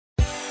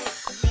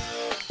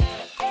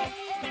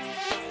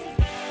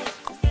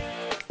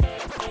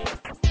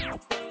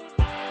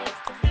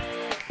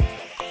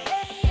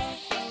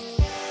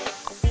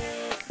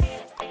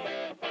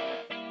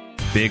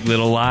Big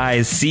Little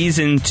Lies,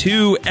 Season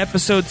 2,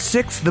 Episode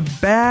 6, The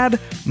Bad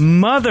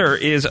Mother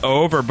is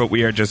over, but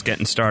we are just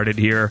getting started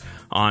here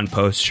on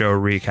Post-Show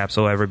Recap.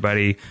 So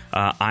everybody,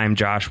 I'm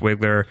Josh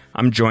Wigler.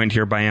 I'm joined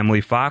here by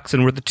Emily Fox,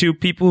 and we're the two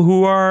people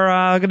who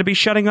are going to be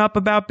shutting up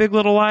about Big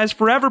Little Lies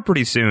forever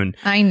pretty soon.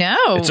 I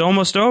know. It's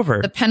almost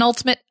over. The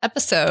penultimate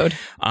episode.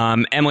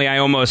 Emily, I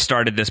almost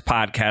started this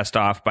podcast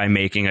off by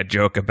making a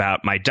joke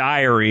about my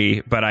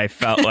diary, but I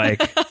felt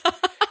like...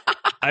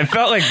 I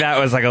felt like that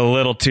was like a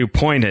little too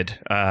pointed.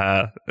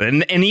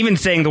 And even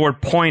saying the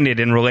word pointed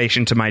in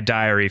relation to my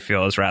diary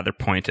feels rather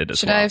pointed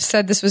as well. Should I have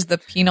said this was the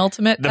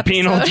penultimate episode? The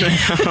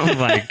penultimate. Oh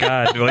my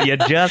God. Well, you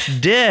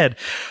just did.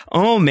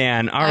 Oh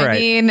man. All right. I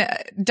mean,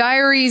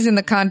 diaries in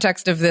the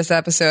context of this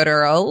episode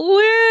are a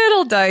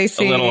little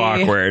dicey. A little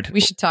awkward. We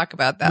should talk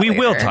about that We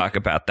later. will talk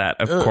about that,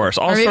 of course.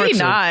 Or maybe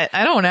not.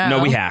 I don't know. No,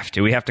 we have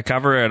to. We have to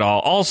cover it all.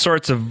 All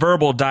sorts of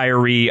verbal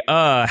diary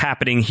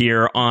happening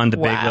here on the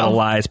Big Little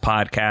Lies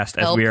podcast.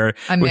 As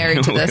I'm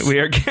married to this. We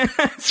are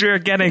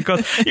getting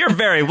close. You're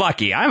very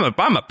lucky. I'm a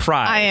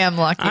prize. I am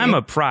lucky. I'm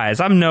a prize.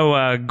 I'm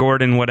no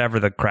Gordon, whatever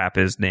the crap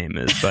his name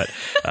is, but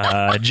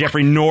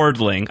Jeffrey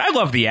Nordling. I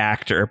love the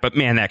actor, but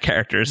man, that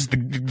character is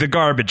the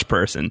garbage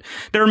person.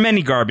 There are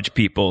many garbage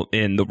people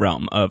in the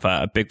realm of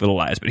Big Little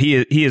Lies, but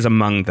he is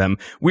among them.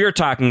 We are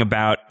talking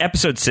about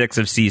episode 6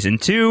 of season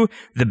 2,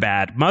 The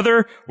Bad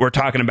Mother. We're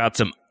talking about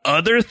some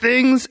other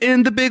things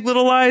in the Big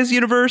Little Lies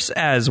universe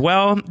as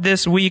well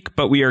this week,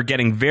 but we are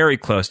getting very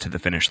close to the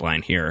finish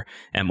line here,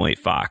 Emily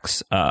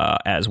Fox,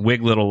 as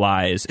Big Little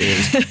Lies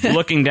is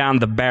looking down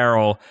the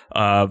barrel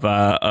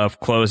of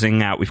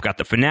closing out. We've got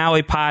the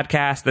finale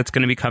podcast that's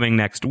going to be coming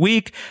next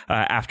week.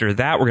 After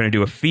that, we're going to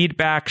do a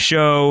feedback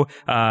show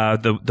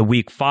the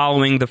week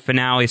following the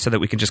finale so that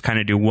we can just kind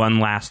of do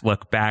one last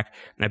look back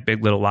at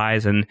Big Little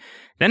Lies. And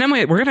then,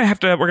 Emily, we're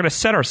going to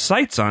set our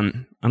sights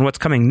on what's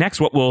coming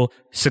next, what will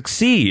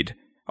succeed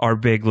our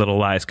Big Little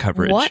Lies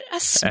coverage. What a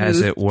smooth as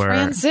it were.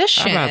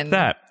 transition. How about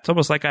that? It's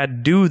almost like I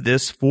do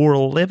this for a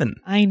living.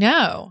 I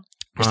know.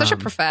 You're such a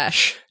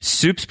profesh.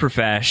 Soups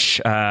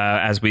profesh,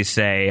 as we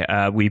say.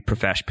 We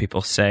profesh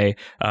people say.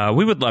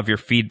 We would love your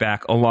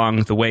feedback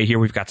along the way here.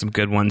 We've got some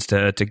good ones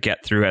to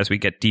get through as we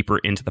get deeper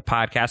into the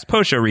podcast.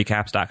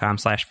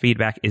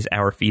 Postshowrecaps.com/feedback is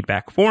our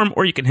feedback form,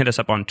 or you can hit us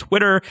up on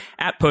Twitter.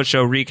 At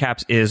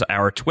postshowrecaps is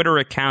our Twitter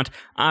account.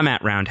 I'm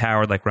at Round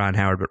Howard, like Ron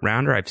Howard, but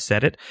rounder. I've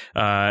said it.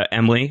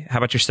 Emily, how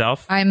about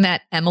yourself? I'm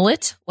at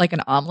Emilet, like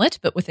an omelet,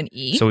 but with an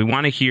E. So we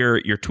want to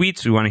hear your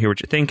tweets. We want to hear what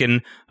you're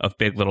thinking of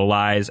Big Little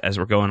Lies as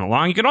we're going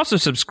along. You can also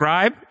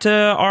subscribe to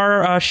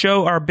our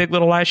show, our Big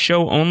Little Lies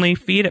show only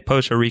feed at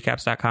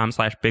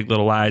postshowrecaps.com/Big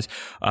Little Lies,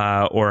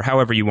 or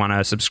however you want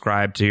to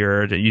subscribe to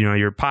your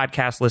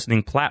podcast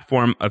listening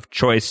platform of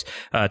choice,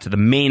 to the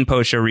main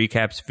Post Show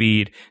Recaps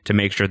feed to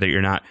make sure that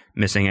you're not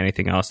missing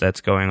anything else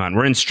that's going on.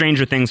 We're in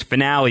Stranger Things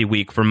finale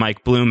week for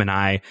Mike Bloom and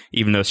I,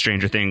 even though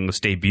Stranger Things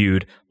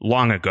debuted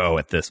long ago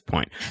at this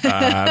point.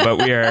 But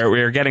we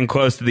are getting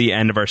close to the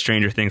end of our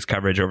Stranger Things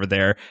coverage over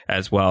there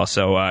as well.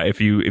 So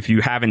if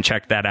you haven't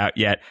checked that out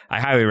yet,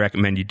 I highly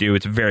recommend you do.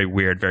 It's a very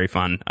weird, very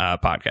fun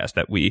podcast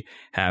that we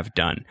have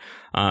done.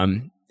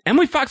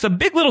 Emily Fox, a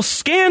big little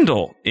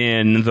scandal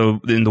in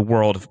the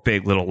world of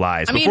Big Little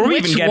Lies. Before we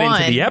even get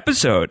into the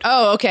episode.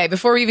 Oh, okay.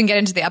 Before we even get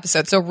into the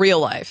episode, so real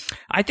life.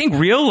 I think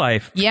real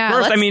life. Yeah.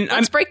 First,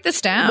 Let's break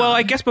this down. Well,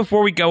 I guess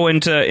before we go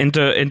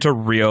into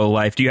real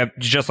life, do you have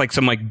just like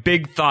some like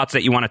big thoughts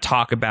that you want to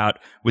talk about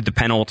with the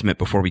penultimate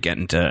before we get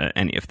into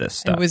any of this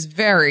stuff? It was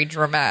very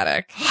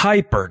dramatic.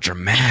 Hyper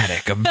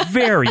dramatic. A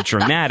very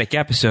dramatic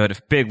episode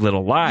of Big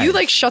Little Lies.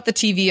 You shut the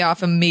TV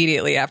off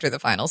immediately after the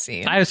final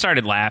scene. I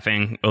started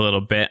laughing a little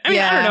bit. I mean,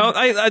 yeah. I don't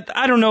know.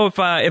 I don't know if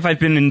I've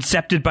been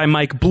incepted by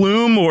Mike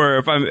Bloom or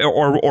if I'm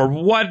or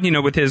what,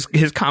 with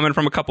his comment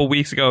from a couple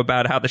weeks ago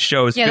about how the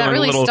show is feeling that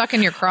really a little stuck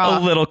in your craw. a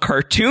little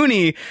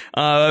cartoony.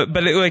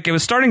 But it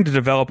was starting to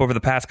develop over the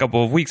past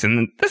couple of weeks,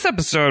 and this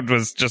episode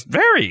was just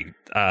very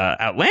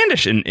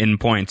outlandish in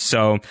points.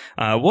 So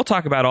we'll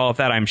talk about all of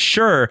that, I'm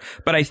sure.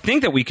 But I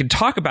think that we could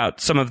talk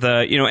about some of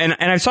the, and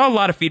I saw a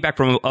lot of feedback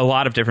from a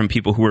lot of different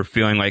people who were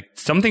feeling like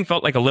something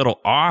felt like a little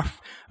off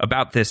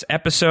about this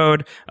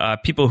episode.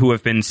 People who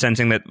have been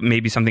sensing that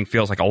maybe something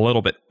feels like a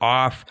little bit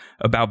off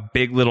about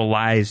Big Little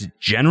Lies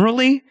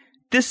generally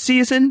this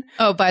season.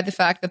 Oh, by the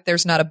fact that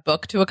there's not a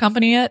book to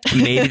accompany it?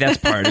 Maybe that's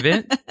part of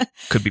it.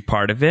 Could be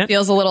part of it.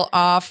 Feels a little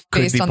off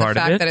based on the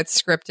fact it. that it's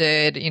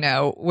scripted,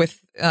 with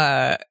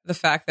the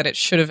fact that it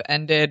should have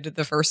ended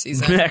the first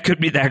season. That could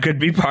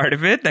be part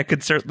of it. That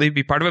could certainly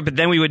be part of it. But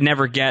then we would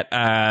never get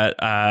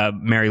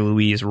Mary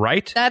Louise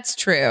Wright. That's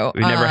true.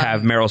 We'd never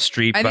have Meryl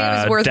Streep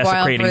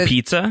desecrating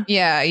pizza.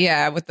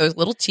 Yeah, with those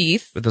little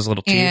teeth.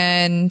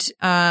 And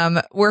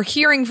we're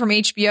hearing from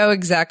HBO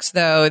execs,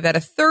 though, that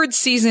a third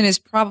season is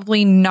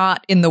probably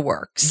not in the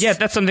works. Yeah,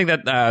 that's something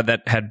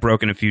that had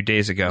broken a few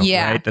days ago.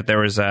 Yeah. Right? That there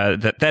was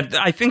that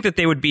I think that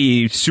they would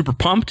be super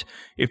pumped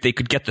if they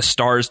could get the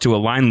stars to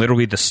align literally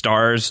probably the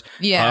stars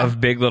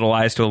of Big Little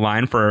Lies to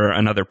align for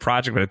another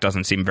project, but it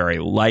doesn't seem very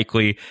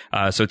likely.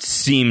 So it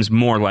seems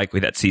more likely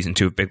that season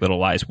 2 of Big Little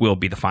Lies will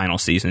be the final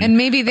season. And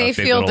maybe they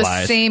feel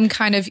the same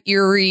kind of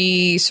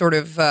eerie, sort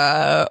of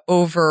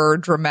over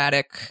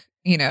dramatic,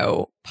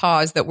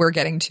 pause that we're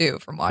getting too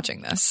from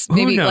watching this.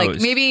 Maybe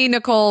maybe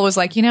Nicole was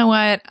like, you know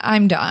what?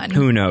 I'm done.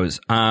 Who knows?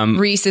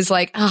 Reese is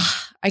like,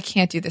 I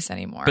can't do this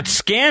anymore. But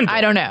Scandal. I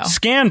don't know.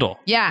 Scandal.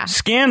 Yeah.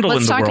 Scandal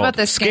Let's in the talk world. about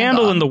this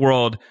Scandal in the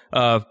world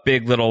of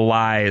Big Little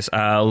Lies.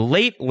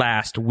 Late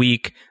last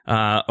week,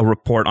 a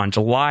report on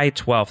July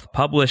 12th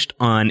published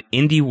on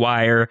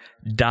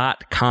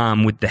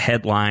IndieWire.com with the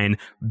headline,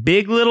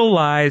 Big Little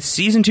Lies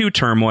Season 2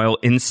 Turmoil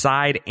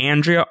Inside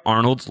Andrea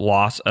Arnold's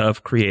Loss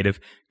of Creative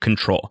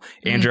Control.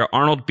 Andrea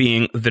Arnold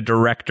being the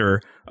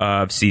director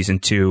of season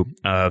 2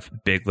 of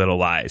Big Little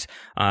Lies.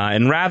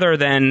 And rather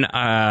than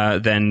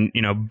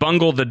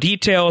bungle the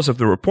details of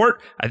the report,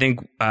 I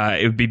think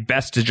it would be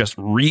best to just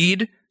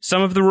read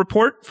some of the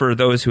report for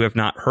those who have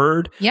not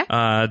heard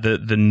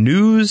the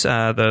news,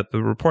 the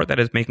report that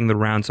is making the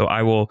round. So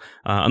I will,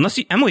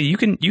 Emily, you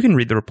can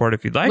read the report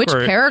if you'd like. Which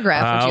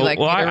paragraph would you like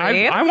me to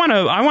read?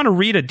 I want to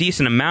read a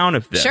decent amount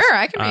of this. Sure,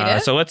 I can read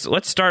it. So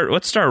let's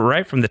start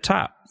right from the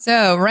top.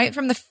 So right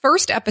from the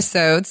first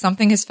episode,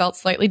 something has felt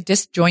slightly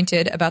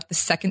disjointed about the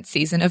second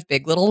season of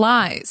Big Little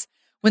Lies.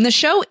 When the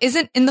show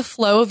isn't in the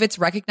flow of its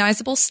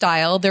recognizable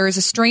style, there is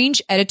a strange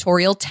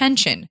editorial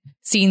tension.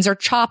 Scenes are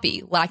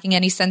choppy, lacking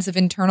any sense of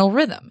internal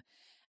rhythm.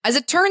 As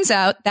it turns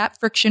out, that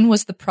friction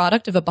was the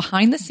product of a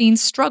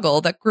behind-the-scenes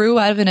struggle that grew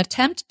out of an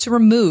attempt to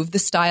remove the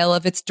style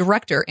of its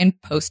director in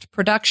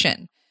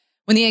post-production.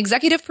 When the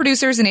executive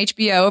producers in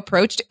HBO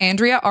approached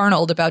Andrea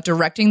Arnold about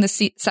directing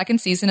the second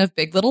season of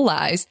Big Little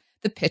Lies,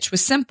 the pitch was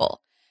simple.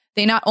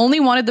 They not only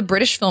wanted the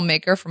British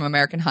filmmaker from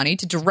American Honey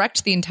to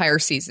direct the entire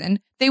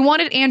season, they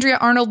wanted Andrea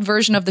Arnold's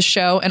version of the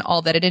show and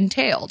all that it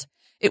entailed.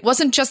 It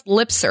wasn't just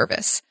lip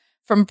service.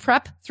 From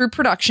prep through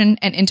production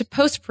and into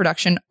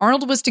post-production,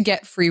 Arnold was to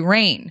get free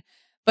reign.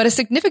 But a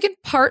significant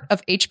part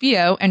of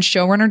HBO and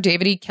showrunner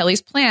David E.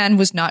 Kelley's plan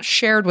was not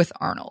shared with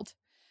Arnold.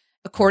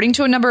 According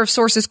to a number of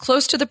sources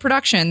close to the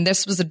production, there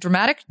was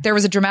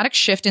a dramatic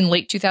shift in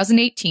late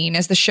 2018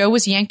 as the show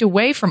was yanked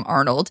away from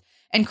Arnold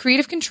and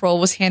creative control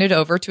was handed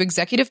over to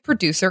executive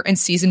producer and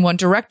season 1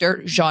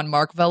 director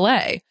Jean-Marc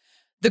Vallée.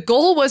 The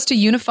goal was to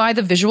unify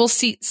the visual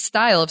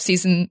style of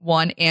season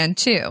 1 and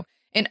 2.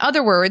 In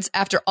other words,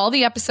 after all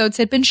the episodes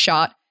had been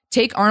shot,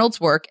 take Arnold's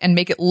work and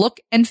make it look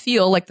and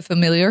feel like the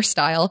familiar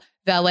style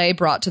Vallée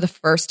brought to the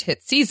first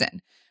hit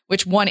season,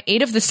 which won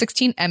 8 of the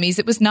 16 Emmys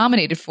it was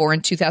nominated for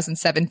in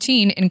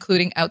 2017,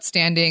 including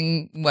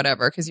Outstanding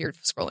whatever, because you're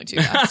scrolling too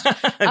fast.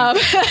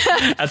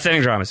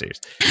 Outstanding Drama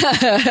Series.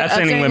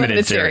 Outstanding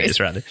Limited Series,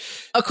 rather.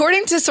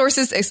 According to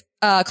sources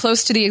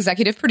close to the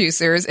executive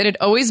producers, it had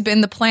always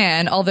been the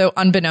plan, although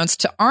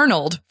unbeknownst to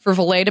Arnold, for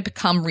Vallée to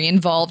become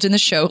re-involved in the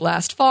show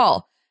last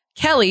fall.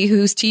 Kelley,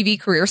 whose TV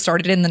career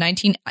started in the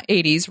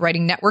 1980s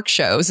writing network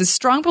shows, is a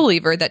strong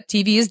believer that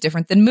TV is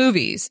different than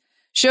movies.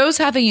 Shows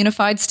have a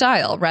unified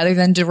style rather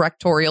than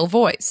directorial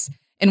voice.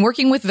 In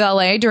working with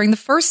Vallée during the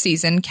first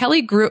season,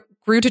 Kelley grew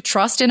to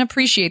trust and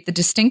appreciate the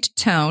distinct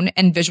tone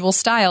and visual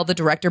style the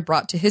director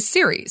brought to his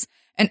series,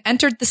 and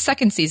entered the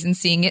second season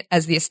seeing it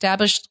as the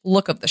established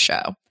look of the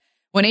show.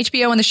 When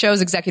HBO and the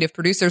show's executive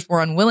producers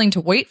were unwilling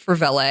to wait for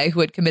Vallée, who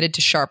had committed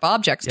to Sharp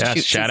Objects to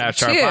shoot shout out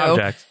season Sharp 2,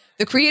 Objects.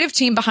 the creative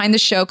team behind the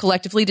show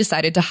collectively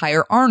decided to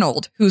hire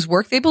Arnold, whose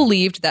work they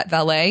believed that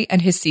Vallée and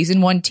his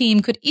season 1 team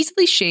could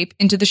easily shape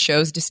into the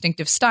show's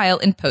distinctive style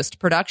in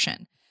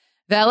post-production.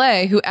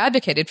 Vallée, who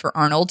advocated for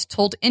Arnold,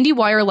 told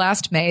IndieWire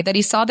last May that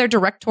he saw their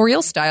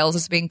directorial styles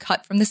as being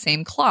cut from the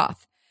same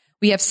cloth.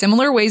 We have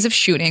similar ways of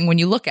shooting when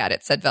you look at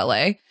it, said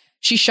Vallée.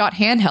 She shot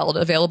handheld,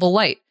 available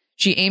light.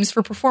 She aims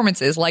for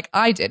performances like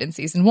I did in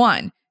season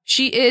 1.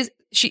 She is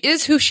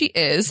who she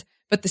is,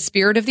 but the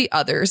spirit of the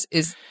others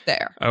is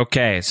there.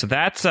 Okay, so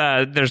that's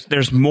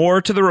there's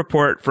more to the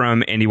report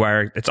from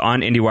IndieWire. It's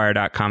on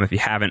IndieWire.com if you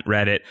haven't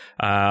read it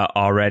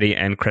already.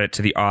 And credit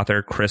to the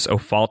author, Chris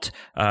O'Falt,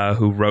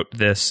 who wrote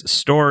this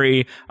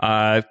story.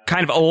 Kind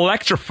of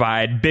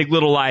electrified Big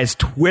Little Lies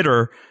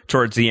Twitter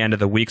towards the end of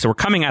the week. So we're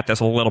coming at this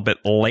a little bit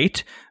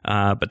late,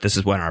 but this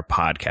is when our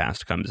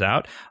podcast comes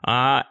out.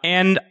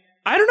 And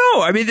I don't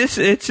know. I mean,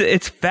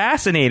 it's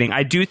fascinating.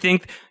 I do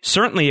think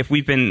certainly if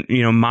we've been,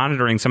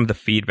 monitoring some of the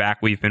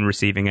feedback we've been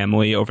receiving,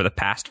 Emily, over the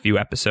past few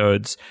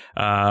episodes,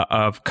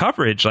 of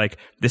coverage, like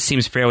this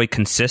seems fairly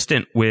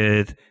consistent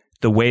with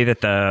the way that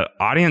the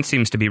audience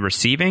seems to be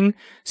receiving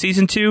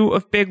season 2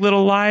 of Big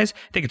Little Lies.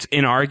 I think it's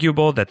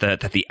inarguable that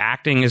the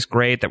acting is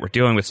great, that we're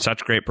dealing with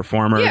such great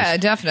performers. Yeah,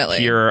 definitely.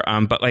 Here,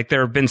 but like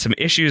there have been some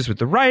issues with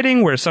the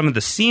writing where some of the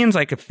scenes,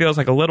 like it feels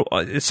like a little,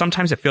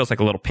 sometimes it feels like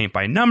a little paint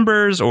by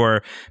numbers,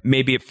 or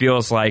maybe it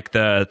feels like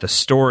the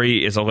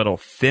story is a little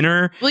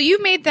thinner. Well,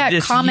 you made that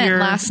comment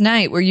last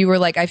night where you were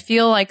like, I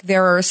feel like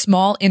there are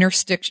small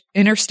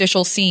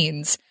interstitial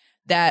scenes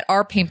that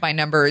are paint by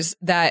numbers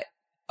that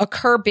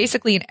occur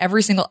basically in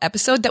every single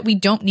episode that we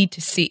don't need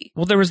to see.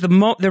 Well, there was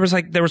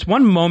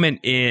one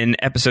moment in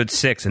episode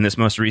 6 in this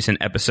most recent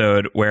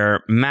episode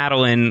where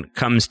Madeline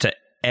comes to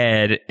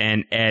Ed,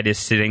 and Ed is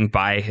sitting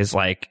by his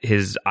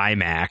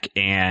iMac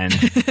and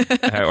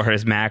or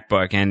his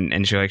MacBook,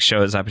 and she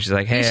shows up and she's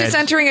like, "Hey, she's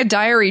entering a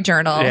diary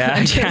journal." Yeah,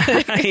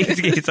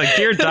 he's like,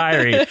 "Dear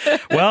diary,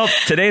 well,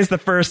 today's the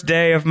first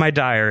day of my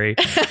diary.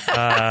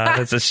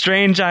 It's a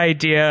strange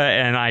idea,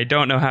 and I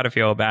don't know how to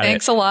feel about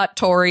Thanks a lot,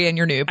 Tori, and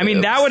your new boobs. I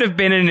mean, that would have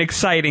been an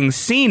exciting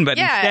scene, but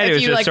instead it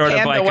was just sort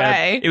of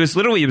like it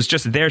was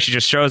just there. She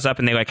just shows up,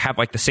 and they have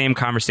the same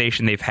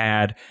conversation they've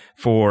had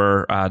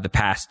for the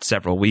past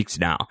several weeks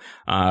now,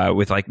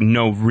 with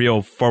no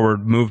real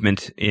forward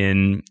movement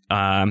in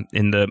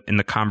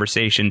the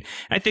conversation. And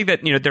I think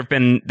that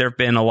there've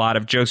been a lot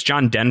of jokes.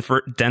 John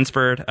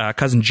Densford,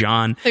 cousin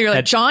John. So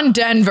you're John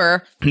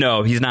Denver.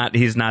 No, he's not.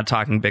 He's not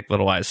talking Big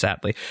Little Lies,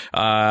 sadly.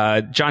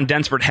 John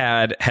Densford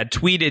had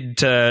tweeted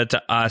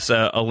to us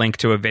a link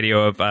to a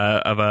video of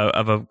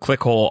a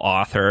Clickhole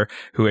author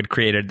who had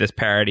created this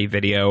parody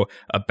video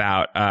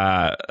about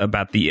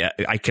the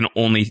I can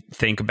only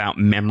think about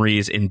memories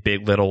in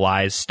Big Little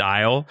Lies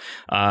style,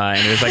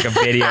 and it was a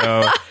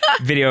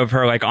video of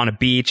her on a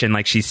beach,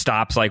 and she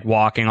stops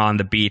walking on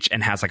the beach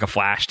and has a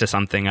flash to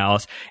something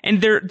else,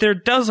 and there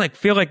does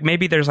feel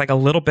maybe there's a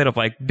little bit of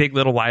Big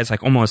Little Lies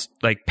almost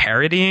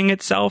parodying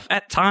itself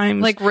at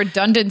times,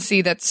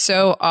 redundancy that's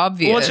so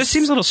obvious. Well, it just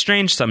seems a little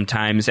strange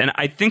sometimes, and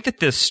I think that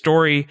this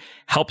story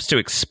helps to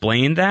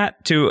explain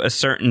that to a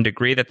certain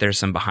degree, that there's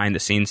some behind the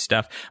scenes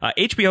stuff.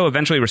 HBO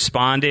eventually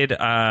responded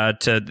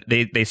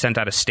they sent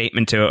out a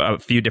statement to a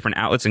few different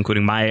outlets,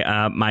 including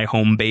my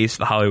home base,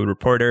 The Hollywood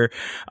Reporter,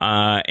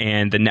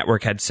 and the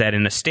network had said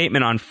in a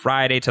statement on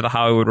Friday to The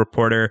Hollywood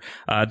Reporter,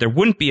 there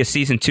wouldn't be a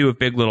season 2 of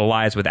Big Little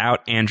Lies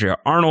without Andrea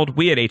Arnold.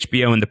 We at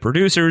HBO and the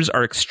producers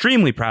are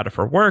extremely proud of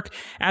her work.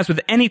 As with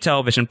any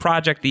television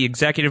project, the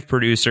executive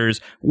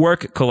producers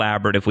work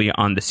collaboratively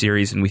on the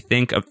series, and we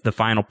think of the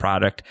final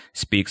product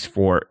speaks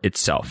for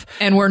itself.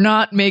 And we're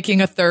not making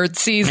a third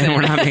season.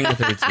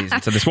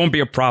 So this won't be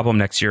a problem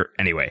next year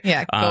anyway.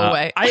 Yeah, go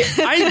away.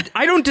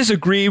 I don't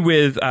disagree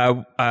with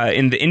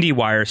in the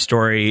IndieWire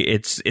story,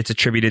 it's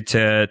attributed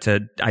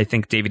to I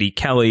think David E.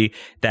 Kelly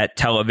that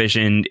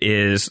television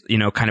is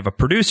kind of a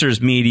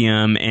producer's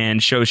medium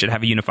and shows should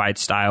have a unified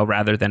style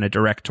rather than a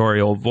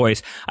directorial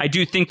voice. I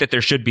do think that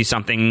there should be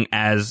something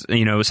as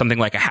something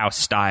like a house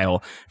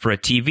style for a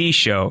TV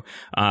show.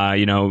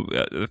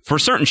 For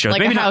certain shows,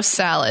 maybe a house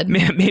salad.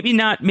 Maybe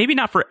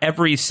not for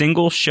every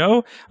single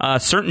show.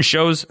 Certain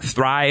shows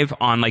thrive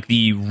on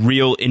the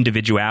real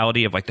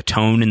individuality of the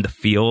tone and the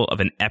feel of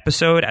an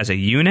episode as a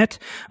unit.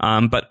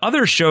 But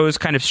other shows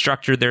kind of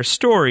structure their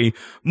story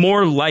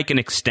more like an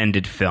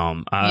extended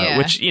film,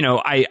 which,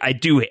 I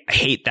do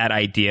hate that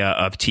idea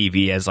of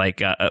TV as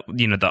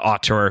the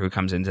auteur who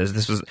comes in and says,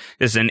 this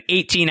is an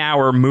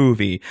 18-hour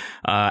movie.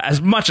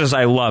 As much as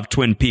I love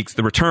Twin Peaks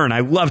The Return, I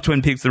love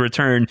Twin Peaks The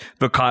Return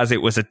because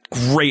it was a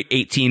great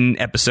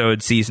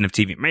 18-episode season of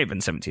TV. It may have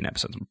been 17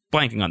 episodes. I'm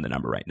blanking on the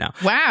number right now.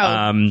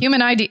 Wow.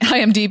 Human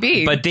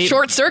IMDb. But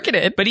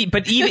short-circuited. But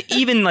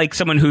even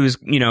someone who's,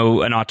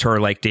 an auteur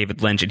like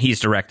David Lynch, and he's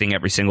directing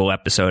every single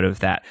episode of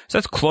that. So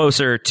that's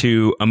closer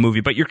to a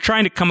movie. But you're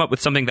trying to come up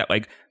with something that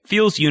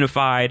feels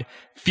unified,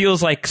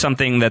 feels like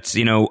something that's,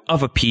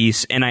 of a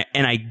piece. And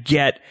I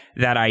get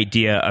that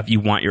idea of you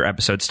want your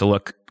episodes to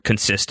look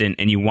consistent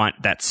and you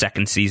want that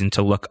second season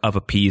to look of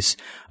a piece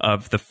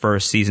of the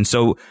first season.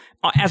 So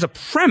as a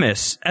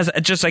premise,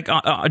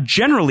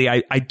 generally,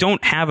 I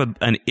don't have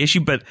an issue,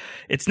 but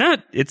it's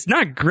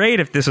not great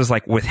if this was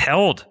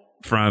withheld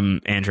from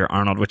Andrea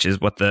Arnold, which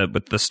is what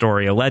the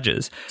story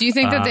alleges. Do you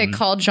think that they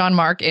called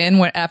Jean-Marc in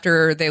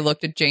after they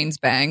looked at Jane's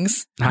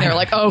bangs? And they were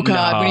like, oh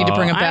God, we need to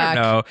bring him back.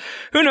 I don't know.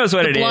 Who knows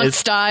what it blunt is?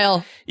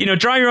 Style.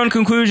 Draw your own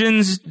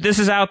conclusions. This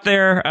is out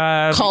there.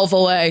 Call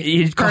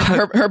Valet.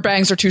 Her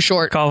bangs are too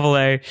short. Call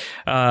Valet.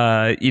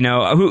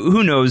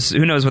 Who knows?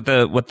 Who knows what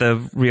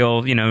the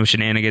real,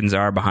 shenanigans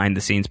are behind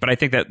the scenes. But I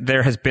think that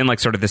there has been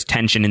sort of this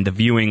tension in the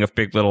viewing of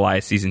Big Little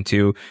Lies season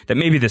 2 that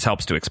maybe this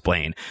helps to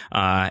explain.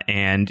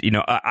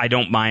 I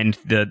don't mind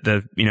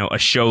the a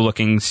show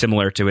looking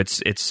similar to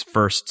its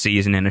first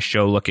season and a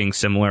show looking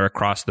similar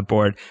across the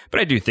board. But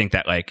I do think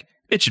that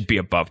it should be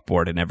above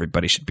board and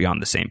everybody should be on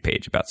the same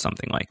page about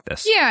something like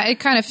this. Yeah, it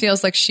kind of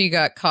feels like she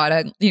got caught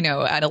at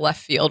a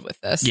left field with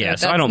this. Yeah,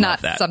 so I don't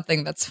love that. Not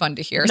something that's fun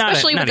to hear,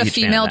 especially with a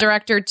female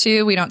director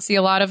too. We don't see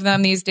a lot of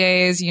them these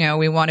days.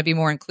 We want to be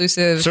more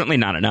inclusive. Certainly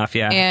not enough,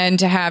 yeah. And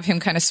to have him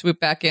kind of swoop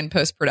back in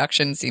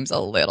post-production seems a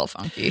little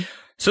funky.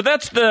 So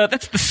that's the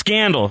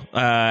scandal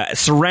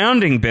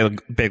surrounding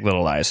Big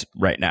Little Lies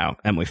right now,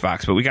 Emily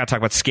Fox. But we got to talk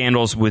about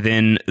scandals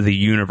within the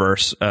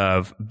universe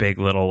of Big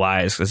Little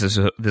Lies. This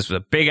was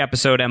a big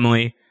episode,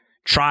 Emily.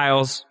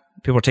 Trials,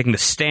 People are taking the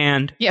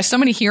stand. Yeah, so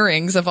many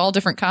hearings of all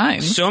different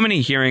kinds. So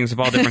many hearings of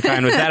all different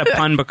kinds. Was that a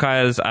pun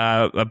because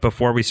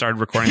before we started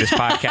recording this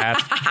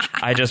podcast,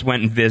 I just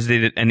went and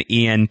visited an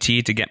ENT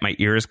to get my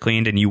ears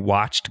cleaned, and you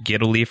watched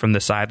giddily from the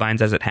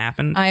sidelines as it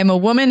happened? I am a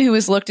woman who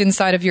has looked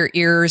inside of your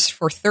ears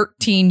for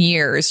 13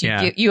 years.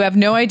 You have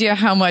no idea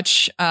how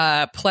much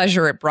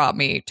pleasure it brought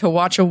me to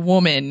watch a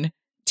woman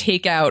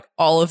take out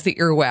all of the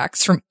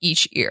earwax from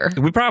each ear.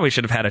 We probably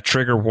should have had a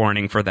trigger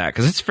warning for that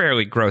because it's a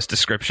fairly gross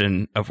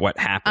description of what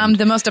happened.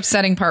 The most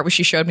upsetting part was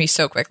she showed me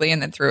so quickly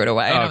and then threw it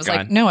away. And I was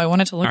like, no, I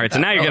wanted to look all right, at so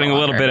that now you're getting a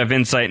little bit of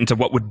insight into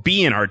what would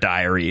be in our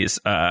diaries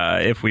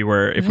if we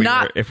were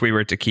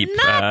to keep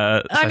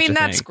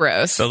that's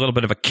gross. So a little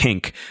bit of a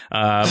kink.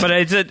 But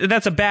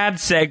that's a bad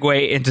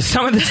segue into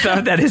some of the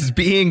stuff that is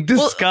being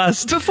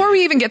discussed. Well, before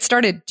we even get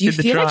started, do you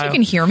feel like you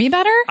can hear me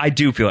better? I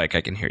do feel like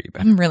I can hear you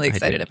better. I'm really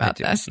excited about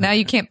this. Now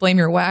you can't blame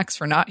your wax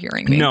for not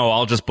hearing me. No,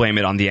 I'll just blame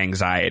it on the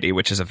anxiety,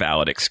 which is a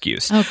valid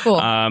excuse. Oh,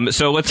 cool.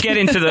 So let's get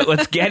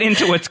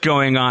into what's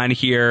going on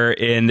here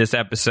in this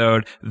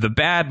episode. The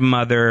bad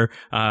mother,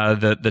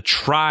 the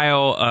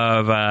trial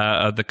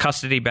of the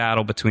custody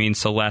battle between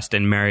Celeste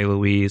and Mary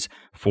Louise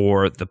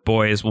for the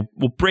boys. We'll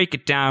break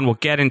it down. We'll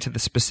get into the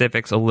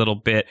specifics a little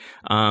bit.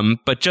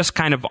 But just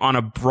kind of on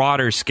a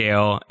broader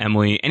scale,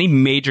 Emily, any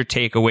major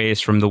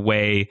takeaways from the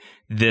way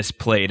this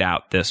played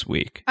out this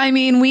week? I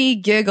mean, we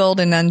giggled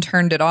and then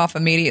turned it off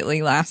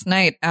immediately last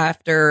night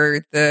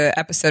after the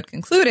episode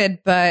concluded,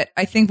 but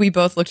I think we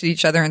both looked at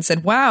each other and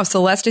said, wow,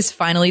 Celeste has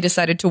finally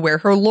decided to wear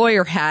her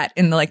lawyer hat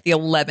in the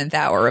 11th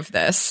hour of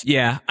this.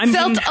 Yeah.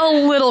 Felt a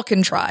little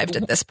contrived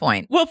at this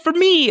point. Well, for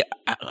me,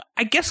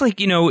 I guess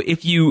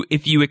if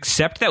you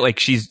accept that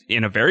she's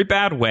in a very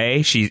bad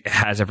way, she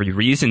has every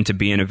reason to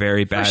be in a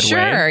very bad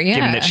way,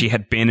 given that she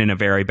had been in a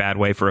very bad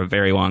way for a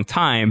very long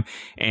time,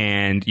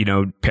 and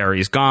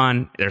Perry's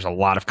gone. There's a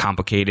lot of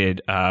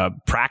complicated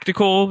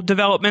practical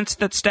developments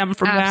that stem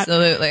from that.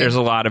 Absolutely. There's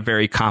a lot of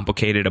very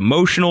complicated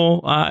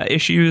emotional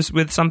issues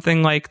with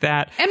something like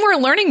that. And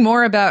we're learning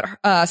more about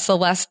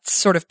Celeste's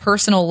sort of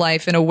personal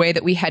life in a way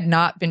that we had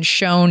not been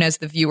shown as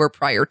the viewer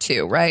prior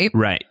to, right?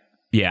 Right.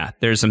 Yeah,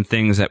 there's some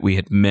things that we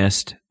had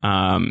missed.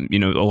 A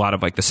lot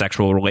of the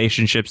sexual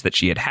relationships that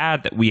she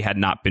had that we had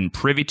not been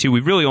privy to.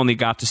 We really only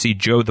got to see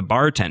Joe the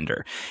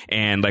bartender.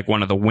 And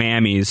one of the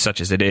whammies,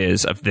 such as it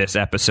is, of this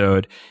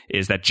episode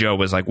is that Joe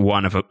was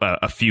one of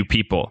a few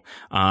people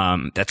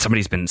that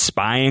somebody's been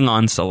spying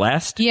on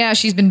Celeste. Yeah,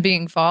 she's been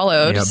being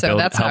followed, so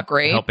that's not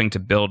great. Helping to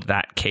build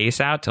that case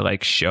out to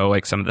show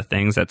some of the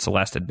things that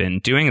Celeste had been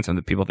doing and some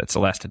of the people that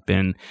Celeste had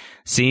been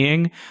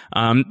seeing.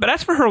 But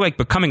as for her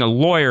becoming a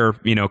lawyer,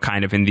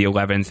 kind of in the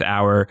 11th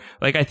hour,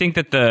 I think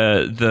that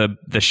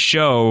the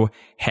show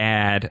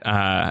had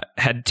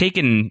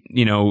taken,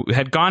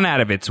 had gone out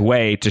of its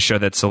way to show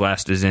that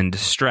Celeste is in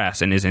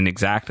distress and isn't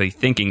exactly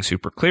thinking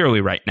super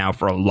clearly right now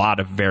for a lot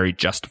of very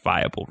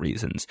justifiable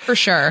reasons. For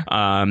sure.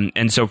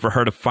 And so for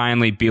her to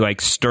finally be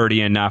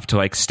sturdy enough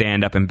to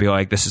stand up and be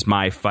this is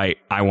my fight,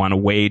 I want to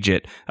wage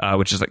it,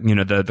 which is the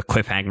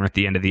cliffhanger at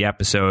the end of the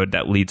episode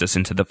that leads us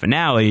into the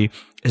finale,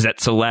 is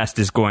that Celeste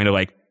is going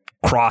to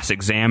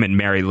cross-examine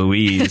Mary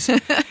Louise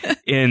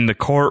in the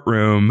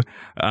courtroom.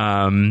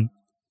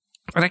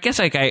 But I guess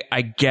I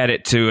get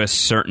it to a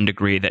certain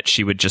degree that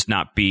she would just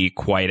not be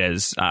quite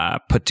as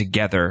put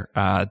together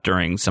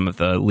during some of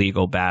the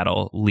legal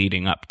battle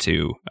leading up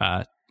to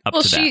that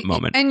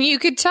moment. And you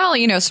could tell,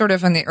 sort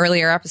of in the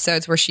earlier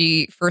episodes where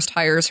she first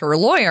hires her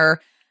lawyer,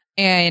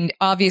 and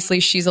obviously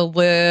she's a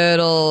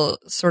little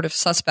sort of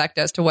suspect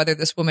as to whether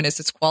this woman is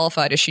as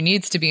qualified as she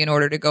needs to be in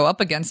order to go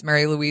up against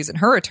Mary Louise and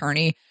her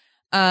attorney.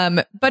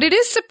 But it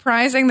is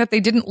surprising that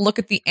they didn't look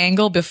at the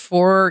angle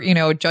before,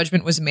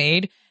 judgment was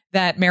made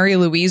that Mary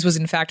Louise was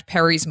in fact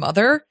Perry's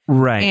mother.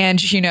 Right.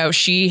 And,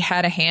 she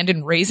had a hand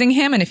in raising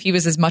him. And if he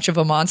was as much of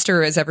a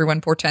monster as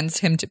everyone portends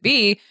him to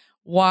be,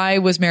 why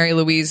was Mary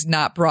Louise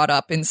not brought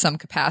up in some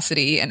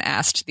capacity and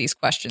asked these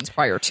questions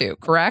prior to,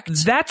 correct?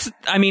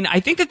 I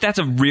think that's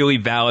a really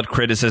valid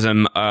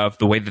criticism of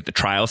the way that the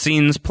trial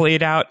scenes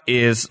played out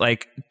is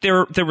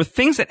there were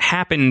things that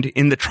happened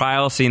in the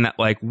trial scene that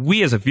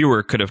we as a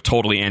viewer could have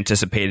totally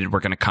anticipated were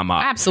going to come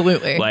up.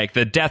 Absolutely.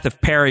 The death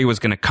of Perry was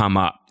going to come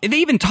up. They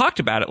even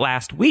talked about it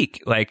last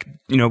week.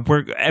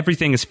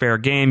 Everything is fair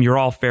game. You're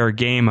all fair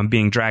game. I'm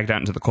being dragged out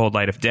into the cold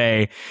light of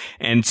day.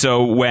 And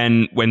so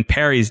when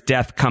Perry's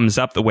death comes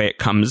up the way it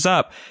comes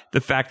up,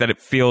 the fact that it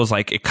feels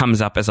like it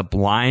comes up as a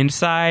blind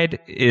side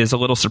is a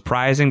little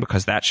surprising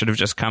because that should have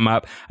just come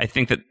up. I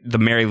think that the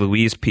Mary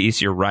Louise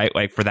piece, you're right,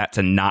 for that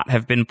to not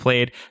have been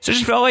played. So it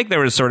just felt like there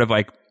was sort of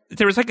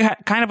there was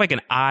kind of an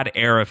odd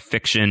air of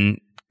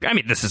fiction. I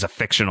mean, this is a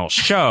fictional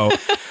show,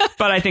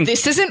 but I think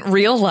this isn't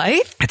real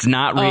life. It's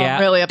not real.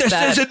 I'm really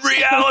upset. This isn't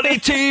reality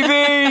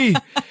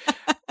TV.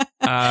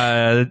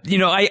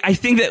 I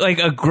think that like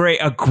a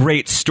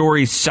great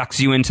story sucks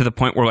you into the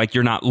point where like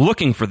you're not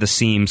looking for the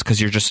seams because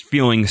you're just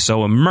feeling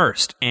so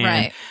immersed. And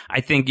right.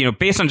 I think,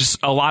 based on just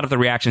a lot of the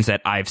reactions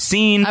that I've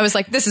seen, I was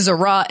like, this is a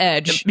raw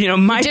edge. You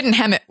didn't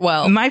hem it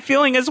well. My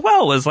feeling as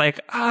well was like,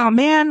 oh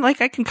man,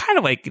 like I can kind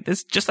of like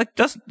this, just like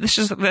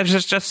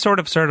there's just sort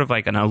of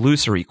like an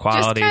illusory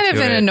quality. Just kind to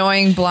of an it.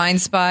 annoying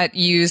blind spot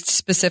used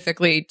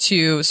specifically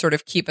to sort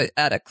of keep it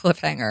at a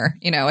cliffhanger,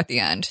 at the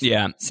end.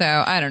 Yeah. So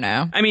I don't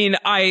know. I mean,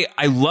 I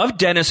love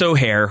Dennis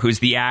O'Hare, who's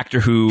the actor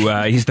who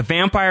he's the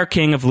Vampire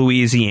King of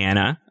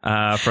Louisiana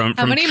from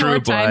How many True more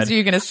Blood. times are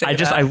you going to say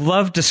that? I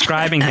love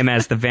describing him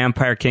as the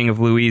Vampire King of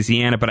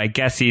Louisiana, but I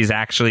guess his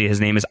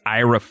name is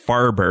Ira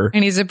Farber.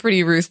 And he's a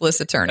pretty ruthless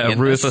attorney. A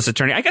ruthless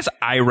attorney. I guess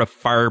Ira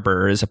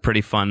Farber is a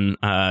pretty fun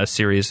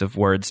series of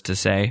words to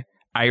say.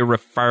 Ira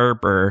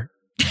Farber.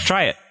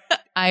 Try it.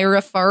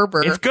 Ira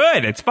Farber. It's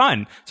good. It's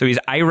fun. So he's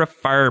Ira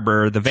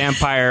Farber, the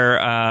vampire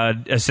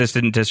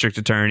assistant district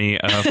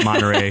attorney of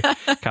Monterey,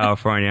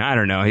 California. I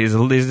don't know.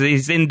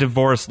 He's in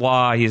divorce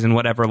law. He's in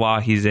whatever law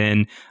he's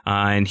in,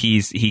 and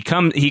he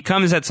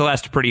comes at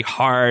Celeste pretty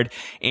hard.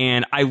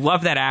 And I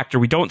love that actor.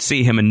 We don't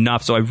see him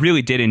enough, so I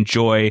really did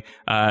enjoy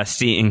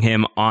seeing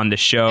him on the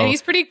show. And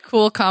he's pretty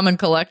cool, calm, and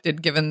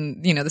collected, given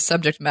the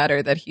subject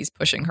matter that he's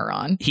pushing her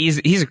on.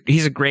 He's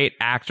a great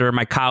actor.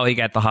 My colleague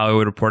at the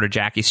Hollywood Reporter,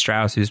 Jackie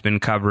Strauss, who's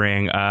been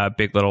covering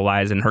Big Little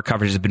Lies, and her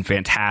coverage has been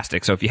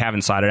fantastic. So if you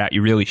haven't sought it out,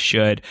 you really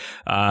should.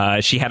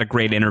 She had a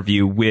great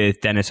interview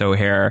with Dennis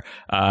O'Hare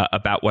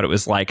about what it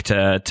was like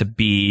to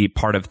be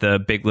part of the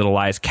Big Little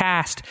Lies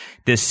cast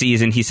this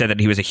season. He said that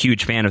he was a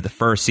huge fan of the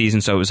first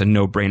season, so it was a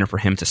no-brainer for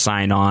him to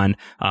sign on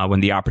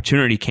when the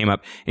opportunity came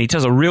up. And he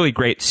tells a really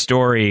great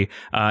story.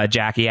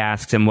 Jackie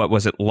asks him what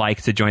was it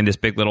like to join this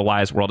Big Little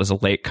Lies world as a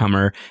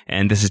latecomer,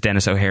 and this is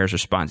Dennis O'Hare's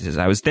response. He says,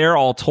 "I was there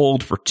all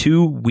told for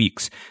 2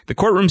 weeks. The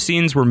courtroom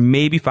scenes were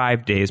maybe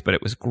 5 days, but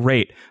it was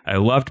great. I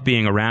loved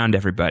being around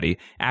everybody.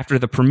 After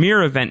the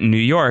premiere event in New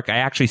York, I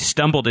actually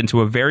stumbled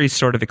into a very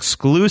sort of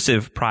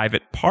exclusive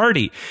private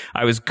party.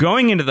 I was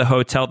going into the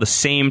hotel the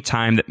same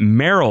time that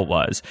Meryl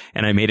was,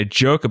 and I made a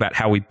joke about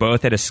how we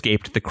both had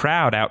escaped the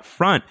crowd out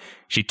front.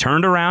 She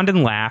turned around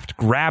and laughed,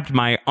 grabbed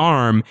my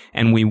arm,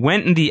 and we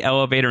went in the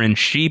elevator and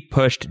she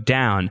pushed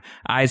down.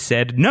 I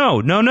said,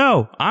 no,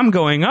 I'm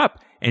going up.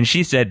 And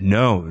she said,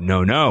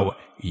 no.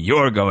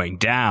 You're going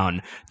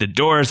down. The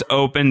doors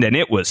opened and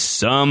it was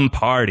some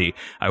party.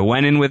 I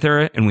went in with her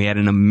and we had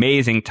an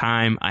amazing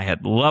time. I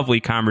had lovely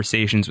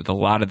conversations with a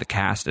lot of the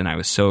cast and I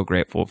was so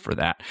grateful for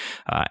that."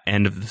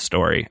 End of the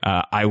story.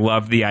 I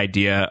love the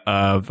idea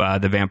of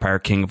the Vampire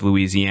King of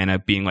Louisiana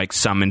being like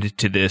summoned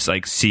to this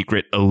like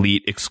secret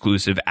elite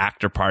exclusive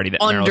actor party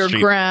that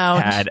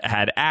Underground. Meryl Streep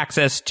had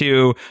access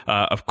to.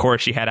 Of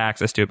course she had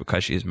access to it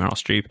because she is Meryl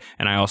Streep.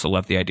 And I also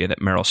love the idea that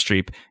Meryl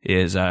Streep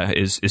is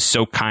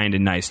so kind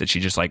and nice that she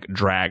just like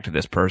dragged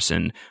this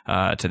person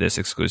to this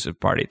exclusive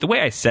party. The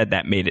way I said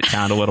that made it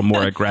sound a little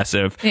more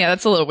aggressive. Yeah,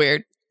 that's a little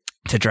weird.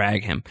 To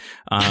drag him.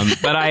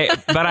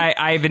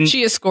 I've been,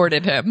 she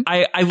escorted him.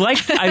 I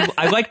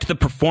liked the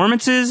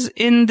performances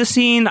in the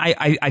scene.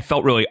 I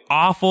felt really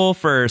awful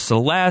for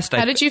Celeste.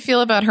 How did you feel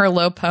about her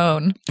low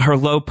pone? Her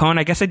low pone?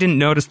 I guess I didn't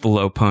notice the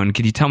low pone.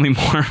 Could you tell me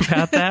more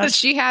about that?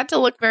 She had to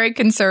look very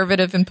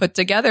conservative and put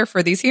together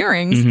for these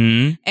hearings.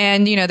 Mm-hmm.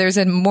 And, there's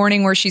a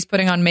morning where she's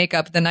putting on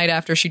makeup the night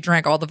after she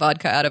drank all the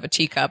vodka out of a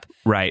teacup.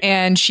 Right.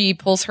 And she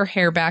pulls her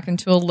hair back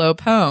into a low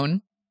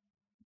pone.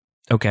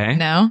 Okay.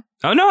 No?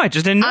 Oh, no, I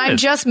just didn't notice. I'm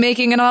just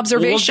making an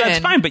observation. Well,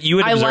 that's fine, but you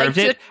had observed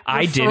it.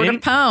 I didn't.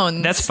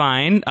 Pounds. That's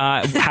fine.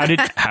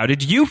 How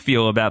did you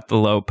feel about the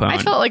low pone? I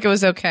felt like it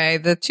was okay.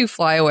 The two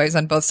flyaways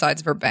on both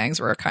sides of her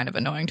bangs were kind of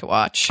annoying to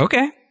watch.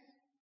 Okay.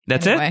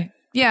 That's it?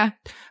 Yeah.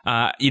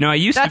 I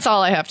used That's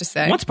all I have to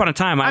say. Once upon a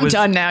time, I'm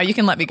done now. You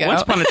can let me go.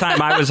 Once upon a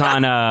time, I was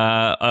on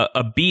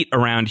a beat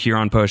around here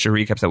on Post Show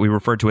Recaps that we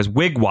referred to as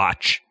Wig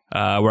Watch,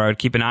 where I would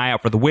keep an eye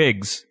out for the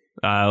wigs,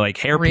 like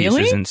hair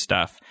pieces and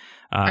stuff.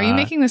 Are you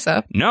making this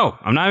up? No,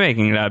 I'm not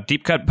making it up.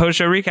 Deep Cut Post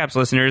Show Recaps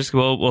listeners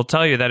will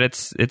tell you that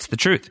it's the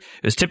truth.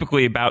 It was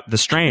typically about The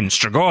Strain,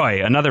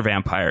 Strigoi, another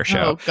vampire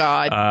show. Oh,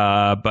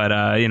 God. But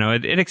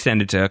it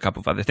extended to a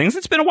couple of other things.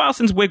 It's been a while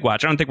since Wig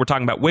Watch. I don't think we're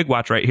talking about Wig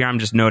Watch right here. I'm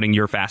just noting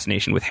your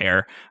fascination with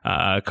hair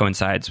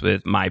coincides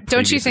with my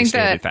Don't you think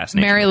that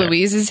Mary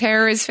Louise's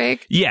hair is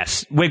fake?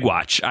 Yes, Wig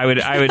Watch. I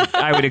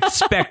would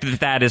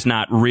expect that is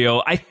not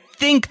real. I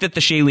think that the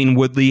Shailene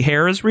Woodley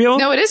hair is real.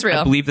 No, it is real.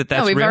 I believe that's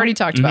real. We've already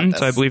talked about this.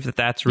 So I believe that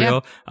that's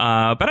real.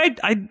 Yeah. But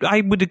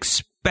I would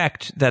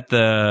expect that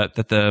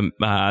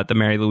the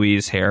Mary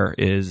Louise hair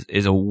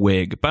is a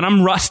wig. But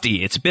I'm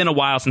rusty. It's been a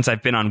while since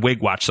I've been on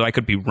Wig Watch, so I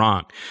could be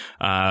wrong.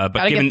 But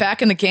gotta get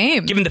back in the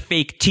game. Given the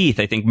fake teeth,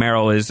 I think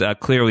Meryl is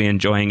clearly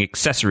enjoying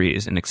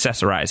accessories and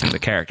accessorizing the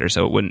character,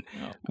 so it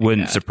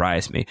wouldn't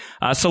surprise me.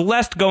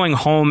 Celeste going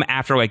home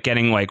after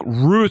getting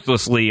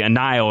ruthlessly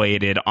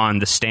annihilated on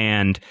the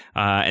stand,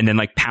 and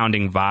then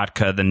pounding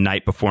vodka the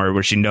night before,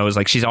 where she knows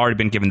she's already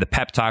been given the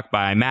pep talk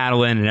by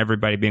Madeline and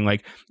everybody being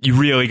like, you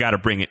really got to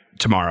bring it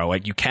tomorrow.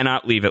 Like, you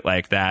cannot leave it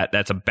like that.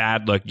 That's a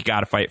bad look. You got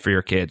to fight for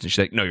your kids. And she's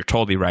like, no, you're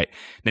totally right.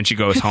 Then she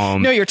goes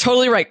home. No, you're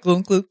totally right.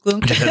 Gloom, gloom,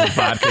 gloom. Just has a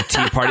vodka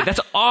tea party. That's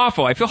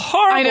awful. I feel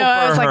horrible I know. for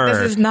I was her. like,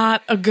 this is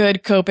not a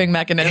good coping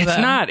mechanism.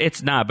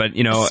 It's not. But,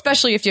 you know,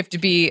 especially if you have to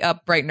be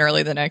up bright and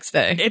early the next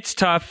day. it's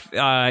tough.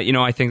 You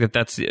know, I think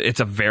it's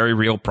a very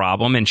real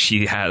problem, and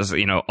she has,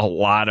 you know, a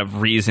lot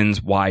of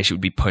reasons why she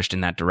would be pushed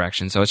in that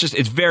direction. So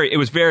it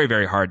was very,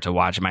 very hard to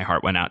watch. My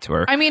heart went out to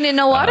her. I mean, in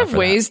a lot of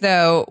ways,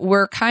 though,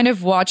 we're kind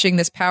of watching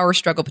this power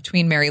struggle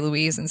between Mary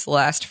Louise and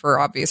Celeste for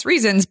obvious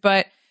reasons,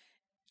 but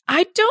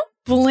I don't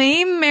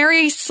blame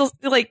Mary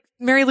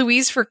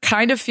Louise for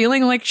kind of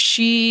feeling like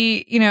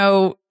she, you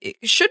know,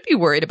 should be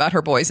worried about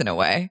her boys in a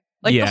way.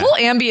 Like, the whole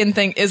Ambien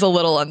thing is a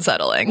little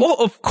unsettling. Well,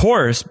 of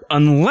course,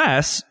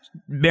 unless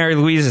Mary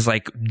Louise is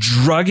like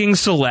drugging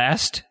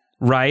Celeste,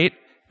 right?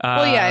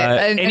 Well,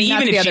 yeah, and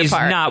even if she's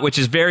part. not, which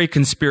is very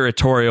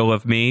conspiratorial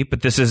of me,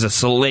 but this is a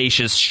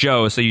salacious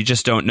show, so you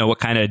just don't know what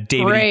kind of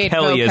David E.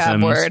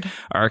 Kellyisms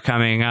are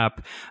coming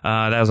up.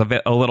 That was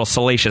a little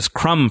salacious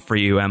crumb for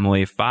you,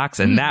 Emily Fox,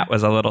 and that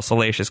was a little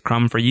salacious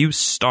crumb for you,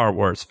 Star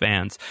Wars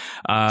fans.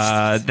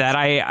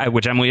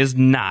 Which Emily is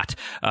not.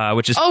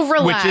 Which is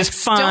relax. Which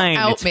is fine.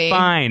 Don't out it's me.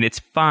 fine. It's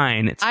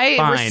fine. It's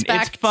fine.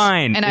 Respect, it's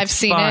fine. and it's I've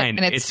seen fine.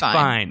 it, and it's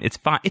fine. It's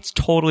fine. It's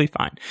totally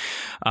fine.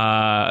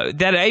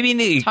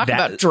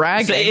 About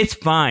dragging. It's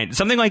fine.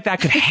 Something like that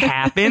could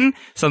happen.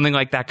 Something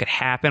like that could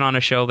happen on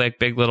a show like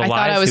Big Little Lies.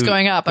 I thought I was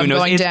going up. I'm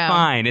going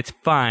down. It's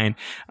fine.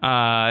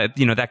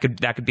 You know, that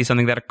could be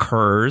something that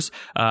occurs.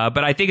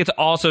 But I think it's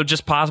also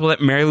just possible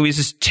that Mary Louise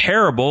is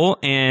terrible,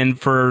 and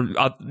for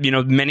you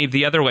know, many of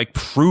the other like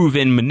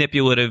proven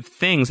manipulative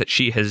things that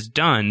she has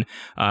done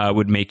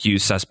would make you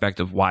suspect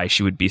of why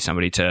she would be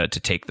somebody to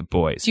take the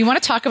boys. Do you want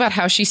to talk about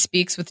how she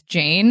speaks with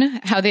Jane?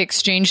 How they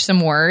exchange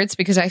some words?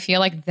 Because I feel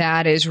like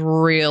that is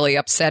really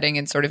upsetting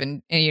and sort of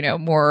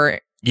more.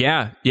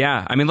 Yeah.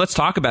 I mean, let's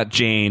talk about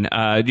Jane.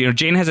 You know,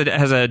 Jane has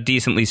a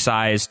decently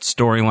sized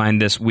storyline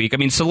this week. I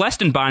mean,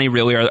 Celeste and Bonnie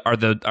really are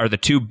the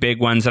two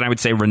big ones. And I would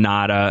say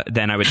Renata,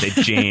 then I would say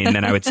Jane,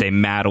 then I would say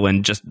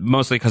Madeline, just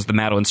mostly because the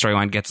Madeline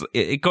storyline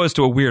it goes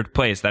to a weird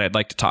place that I'd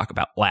like to talk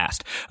about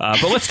last.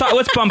 But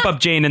let's bump up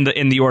Jane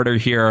in the order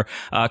here.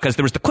 Cause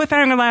there was the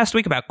cliffhanger last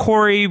week about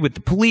Corey with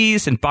the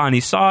police, and Bonnie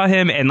saw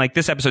him, and like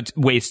this episode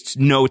wastes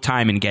no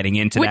time in getting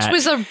into that. Which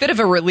was a bit of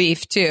a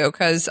relief too,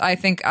 cause I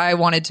think I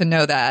wanted to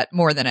know that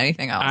more than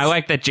anything else. I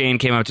like that Jane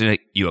came up to me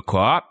like, you a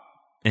co-op?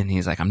 And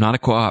he's like, I'm not a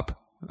co-op.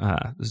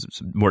 This is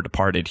some more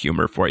Departed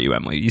humor for you,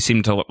 Emily. You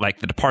seem to like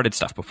the Departed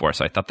stuff before,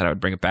 so I thought that I would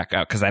bring it back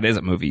out because that is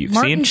a movie you've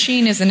seen. Martin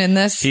Sheen isn't in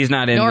this. He's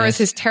not in nor this. is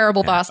his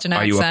terrible Boston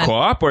accent. Are you a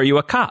co-op or are you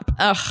a cop?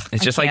 Ugh,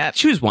 it's just I like, can't.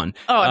 choose one.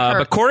 Oh, it hurts.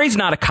 But Corey's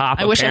not a cop,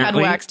 I wish I had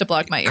wax to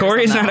block my ears.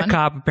 Corey's on that not one. a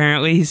cop,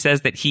 apparently. He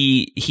says that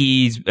he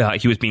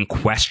was being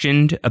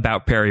questioned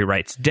about Perry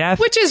Wright's death.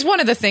 Which is one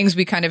of the things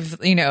we kind of,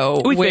 we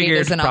weighed figured,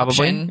 as an probably.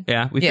 option.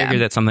 Yeah, we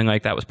figured that something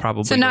like that was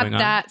probably so going on. not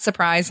that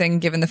surprising,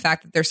 given the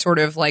fact that they're sort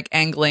of like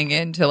angling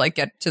in to like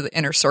get to the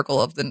inner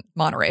circle of the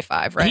Monterey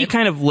Five, right? He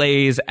kind of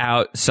lays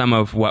out some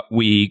of what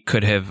we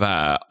could have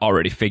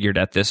already figured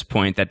at this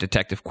point, that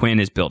Detective Quinn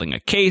is building a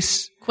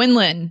case.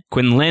 Quinlan.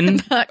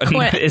 Not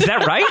Quinn. Is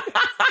that right?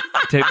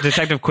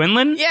 Detective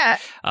Quinlan? Yeah.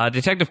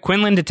 Detective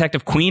Quinlan,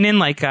 Detective Queenan,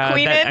 like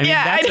Queenan?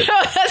 I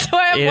know. That's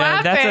why I'm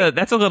laughing.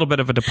 That's a little bit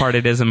of a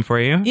Departedism for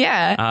you.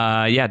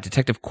 Yeah.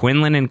 Detective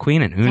Quinlan and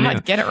Queenan. Who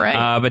knew? Get it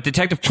right. But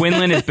Detective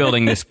Quinlan is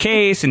building this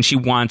case, and she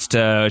wants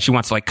to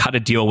like cut a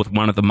deal with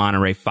one of the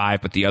Monterey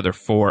Five, but the other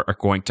four are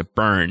going to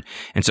burn.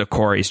 And so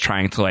Corey's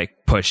trying to like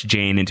push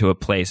Jane into a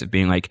place of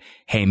being like,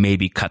 hey,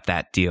 maybe cut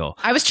that deal.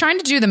 I was trying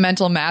to do the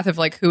mental math of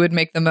like who would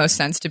make the most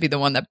sense to be the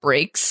one that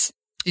breaks.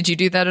 Did you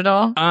do that at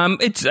all?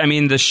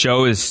 The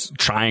show is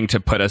trying to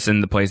put us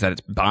in the place that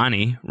it's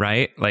Bonnie,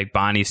 right? Like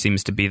Bonnie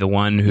seems to be the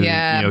one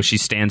who, she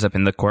stands up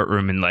in the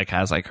courtroom and like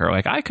has like her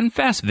like I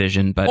confess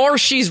vision, but or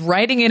she's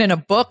writing it in a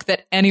book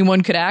that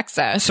anyone could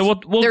access.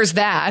 So there's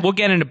that. We'll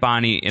get into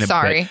Bonnie in a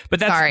bit. But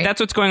that's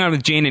what's going on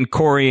with Jane and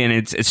Corey, and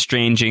it's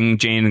estranging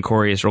Jane and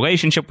Corey's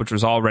relationship, which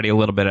was already a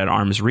little bit at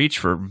arm's reach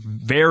for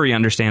very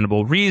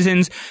understandable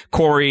reasons.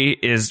 Corey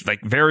is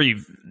like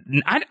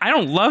I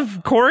don't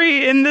love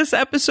Corey in this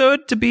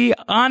episode, to be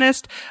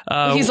honest.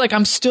 He's like,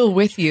 I'm still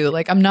with you.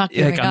 Like, I'm not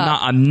giving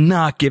up. I'm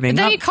not giving up.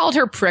 Then he called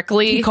her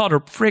prickly.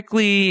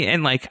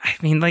 And like, I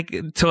mean, like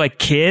to like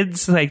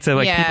kids, like to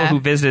like people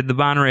who visited the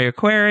Monterey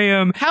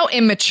Aquarium. How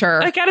immature.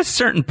 Like at a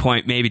certain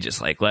point, maybe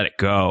just like let it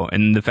go.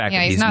 And the fact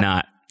that he's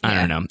not. I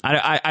don't know.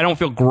 I don't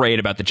feel great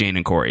about the Jane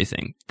and Corey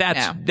thing.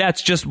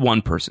 That's just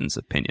one person's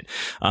opinion.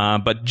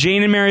 But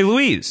Jane and Mary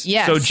Louise.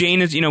 Yes. So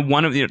Jane is,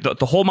 one of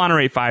the whole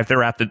Monterey Five.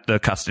 They're at the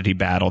custody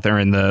battle. They're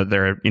out in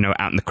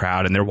the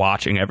crowd and they're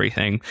watching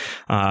everything.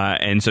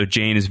 And so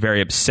Jane is very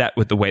upset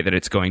with the way that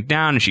it's going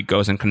down, and she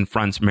goes and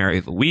confronts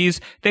Mary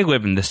Louise. They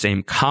live in the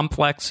same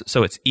complex,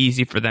 so it's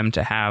easy for them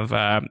to have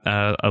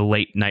a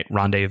late night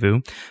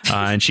rendezvous.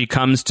 And she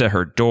comes to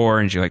her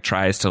door and she like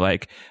tries to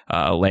like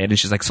lay it, and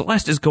she's like,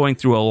 Celeste is going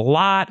through a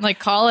lot. Like,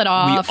 call it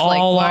off. Like,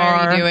 why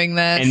are you doing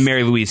this? And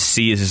Mary Louise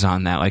seizes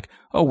on that. Like,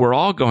 oh, we're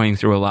all going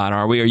through a lot,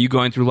 are we? Are you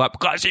going through a lot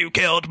because you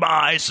killed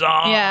my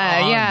son?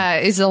 Yeah.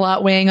 Is a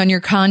lot weighing on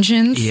your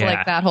conscience? Yeah.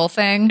 Like that whole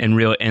thing? And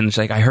it's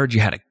like, I heard you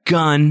had a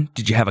gun.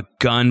 Did you have a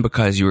gun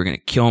because you were going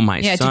to kill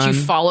my son? Did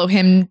you follow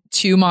him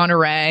to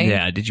Monterey?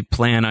 Yeah, did you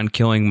plan on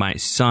killing my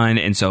son?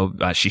 And so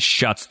she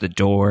shuts the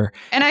door.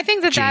 And I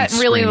think that Jane's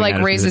really screaming at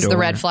her raises through the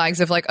door. red flags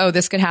of like, oh,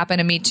 this could happen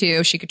to me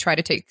too. She could try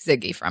to take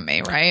Ziggy from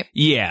me, right?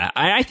 Yeah,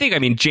 I think,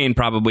 Jane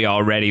probably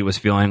already was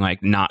feeling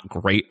like not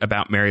great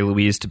about Mary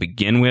Louise to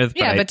begin with.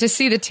 But to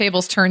see the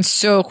tables turn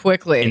so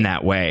quickly in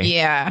that way,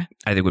 yeah,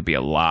 I think would be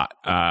a lot.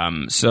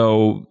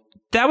 So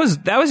that was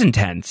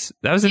intense.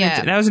 That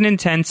was an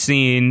intense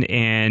scene,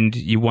 and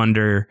you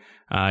wonder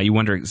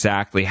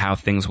exactly how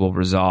things will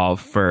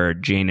resolve for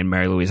Jane and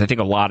Mary Louise. I think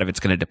a lot of it's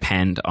going to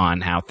depend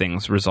on how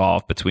things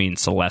resolve between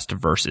Celeste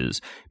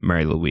versus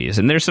Mary Louise.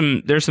 And there's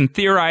some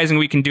theorizing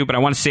we can do, but I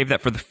want to save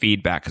that for the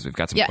feedback because we've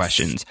got some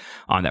questions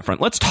on that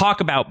front. Let's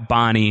talk about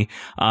Bonnie.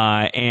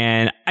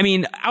 Outside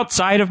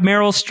of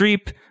Meryl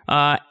Streep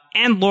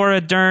and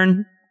Laura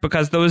Dern,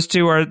 because those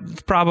two are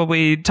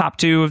probably top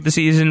two of the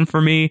season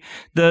for me.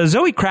 The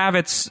Zoe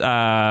Kravitz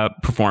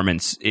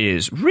performance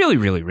is really,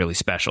 really, really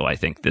special, I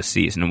think, this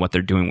season and what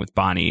they're doing with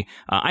Bonnie.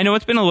 I know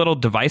it's been a little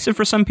divisive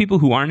for some people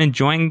who aren't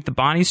enjoying the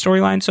Bonnie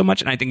storyline so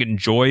much, and I think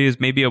enjoy is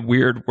maybe a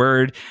weird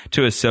word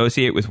to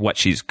associate with what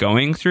she's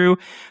going through.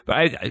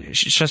 But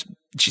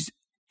she's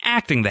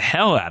acting the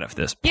hell out of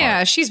this part.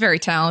 Yeah, she's very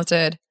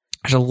talented.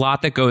 There's a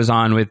lot that goes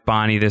on with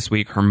Bonnie this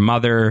week. Her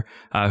mother,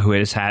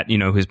 who's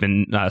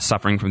been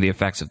suffering from the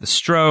effects of the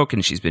stroke,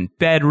 and she's been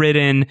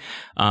bedridden.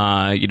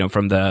 Talk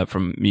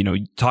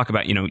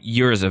about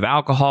years of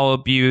alcohol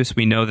abuse.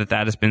 We know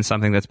that has been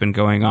something that's been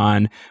going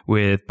on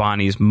with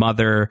Bonnie's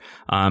mother.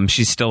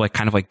 She's still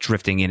kind of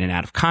drifting in and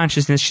out of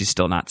consciousness. She's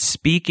still not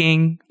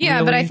speaking. Yeah,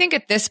 really. but I think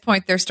at this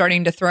point they're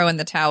starting to throw in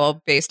the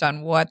towel based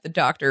on what the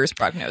doctor's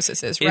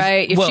prognosis is,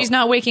 right? If she's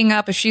not waking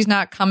up, if she's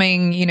not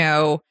coming,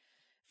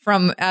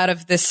 from out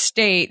of this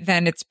state,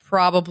 then it's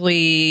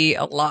probably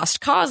a lost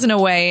cause in a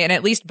way. And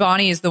at least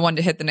Bonnie is the one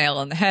to hit the nail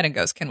on the head and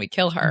goes, can we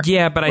kill her?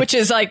 Yeah, but which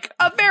is a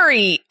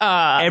very,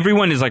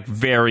 everyone is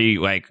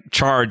very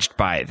charged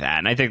by that.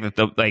 And I think that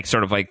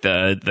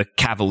the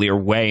cavalier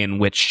way in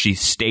which she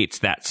states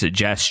that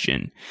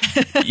suggestion,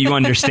 you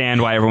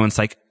understand why everyone's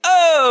like,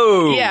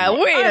 oh, yeah,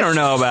 wait I don't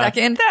know about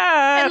second.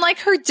 that. And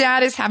her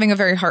dad is having a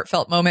very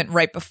heartfelt moment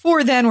right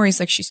before then where he's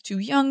like, she's too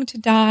young to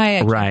die.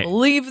 I can't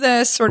believe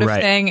this sort of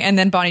thing. And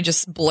then Bonnie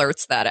just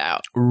blurts that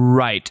out.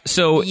 Right.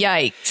 So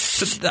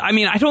yikes.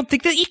 I don't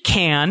think that you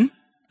can.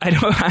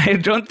 I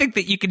don't think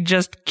that you can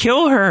just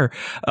kill her.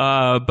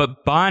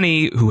 But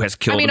Bonnie, who has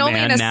killed a man only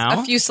in now,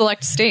 a few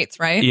select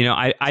states, right?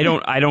 I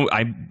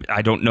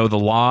don't know the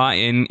law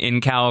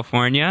in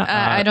California.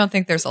 I don't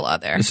think there's a law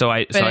there.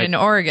 But in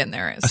Oregon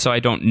there is. So I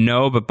don't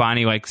know, but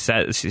Bonnie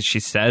she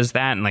says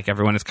that, and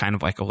everyone is kind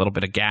of a little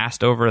bit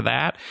aghast over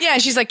that. Yeah,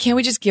 she's like, can't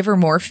we just give her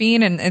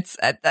morphine? And it's,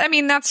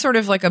 that's sort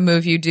of a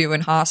move you do in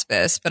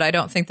hospice, but I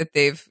don't think that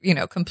they've,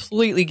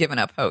 completely given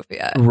up hope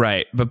yet.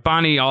 Right. But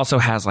Bonnie also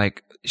has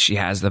she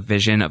has the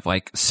vision of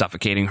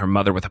suffocating her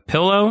mother with a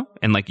pillow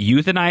and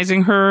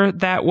euthanizing her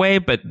that way.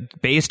 But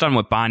based on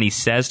what Bonnie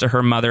says to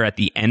her mother at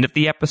the end of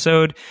the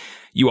episode,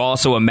 you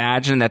also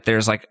imagine that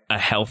there's a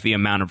healthy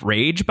amount of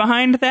rage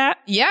behind that.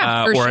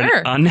 Yeah, for or sure.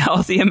 An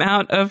unhealthy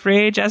amount of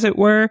rage, as it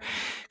were.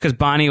 Because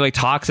Bonnie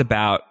talks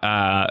about,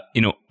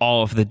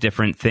 all of the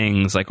different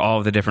things, all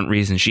of the different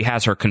reasons. She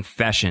has her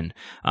confession.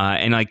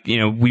 And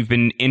we've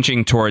been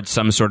inching towards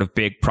some sort of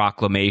big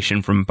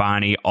proclamation from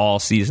Bonnie all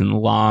season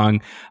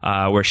long,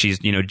 where she's,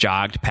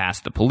 jogged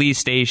past the police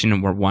station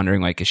and we're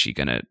wondering, is she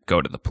going to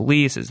go to the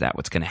police? Is that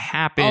what's going to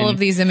happen? All of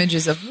these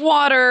images of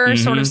water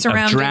sort of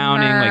surrounding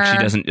drowning, her. she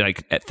doesn't,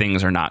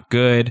 things are not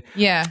good.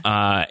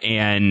 Yeah.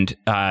 And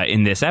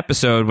in this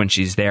episode, when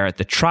she's there at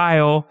the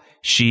trial,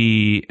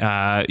 she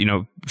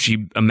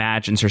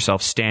imagines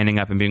herself standing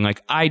up and being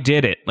like, I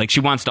did it. She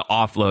wants to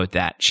offload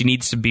that. She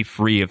needs to be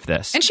free of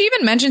this. And she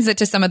even mentions it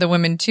to some of the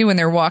women too when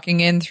they're walking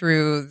in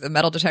through the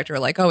metal detector,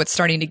 oh, it's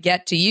starting to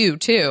get to you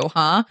too,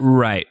 huh?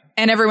 Right.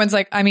 And everyone's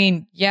like,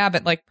 yeah,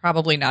 but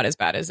probably not as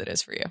bad as it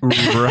is for you.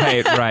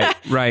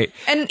 Right.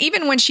 And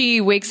even when she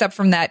wakes up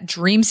from that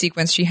dream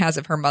sequence she has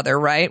of her mother,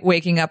 right?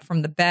 Waking up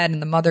from the bed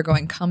and the mother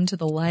going, come to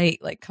the light,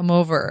 come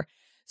over.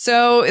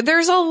 So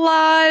there's a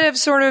lot of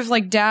sort of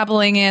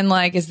dabbling in,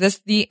 is this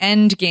the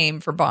end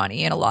game for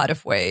Bonnie in a lot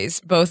of ways,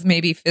 both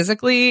maybe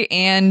physically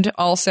and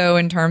also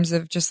in terms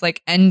of just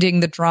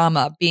ending the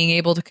drama, being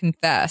able to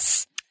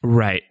confess.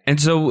 Right.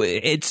 And so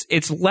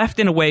it's left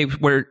in a way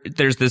where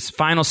there's this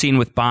final scene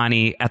with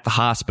Bonnie at the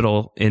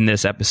hospital in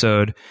this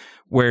episode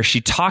where she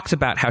talks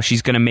about how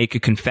she's going to make a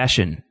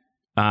confession.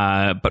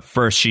 But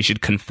first she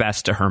should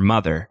confess to her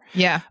mother.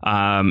 Yeah.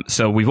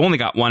 So we've only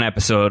got one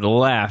episode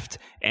left,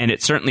 and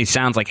it certainly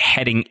sounds like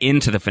heading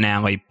into the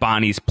finale,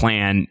 Bonnie's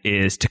plan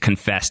is to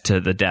confess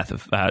to the death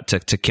of,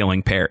 to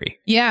killing Perry.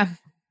 Yeah.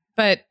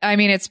 But I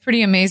mean, it's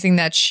pretty amazing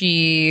that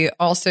she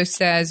also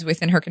says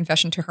within her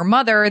confession to her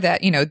mother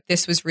that,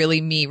 this was really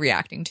me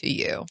reacting to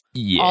you.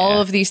 Yeah. All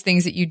of these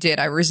things that you did,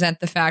 I resent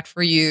the fact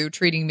for you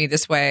treating me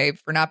this way,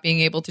 for not being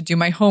able to do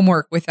my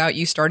homework without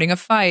you starting a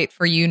fight,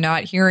 for you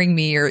not hearing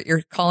me or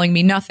you're calling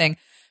me nothing,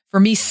 for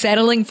me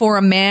settling for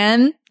a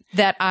man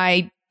that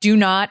I do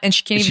not, and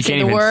she can't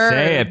even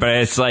say it, but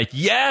it's like,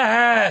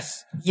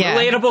 yes, yeah.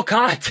 Relatable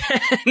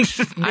content.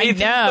 I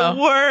know.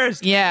 The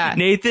worst. Yeah.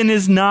 Nathan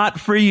is not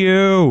for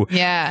you.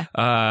 Yeah.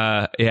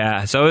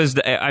 Yeah. So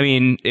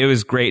it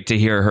was great to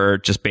hear her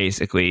just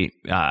basically,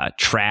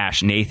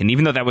 trash Nathan,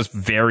 even though that was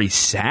very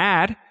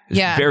sad. It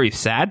was very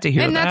sad to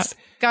hear and that. And that's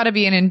got to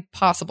be an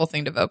impossible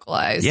thing to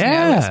vocalize.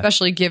 Yeah.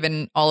 Especially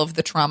given all of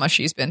the trauma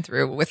she's been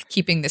through with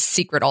keeping this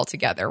secret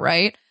altogether,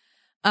 right?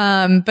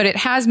 But it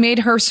has made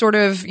her sort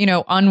of,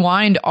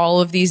 unwind all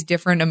of these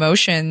different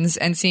emotions,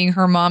 and seeing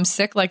her mom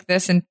sick like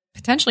this and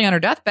potentially on her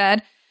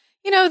deathbed,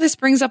 this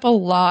brings up a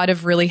lot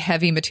of really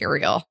heavy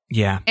material.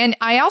 Yeah. And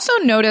I also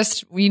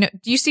noticed, do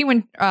you see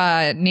when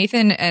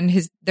Nathan and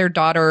their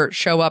daughter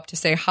show up to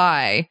say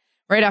hi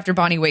right after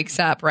Bonnie wakes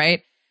up,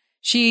 right?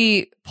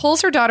 She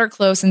pulls her daughter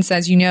close and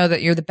says,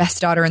 that you're the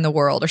best daughter in the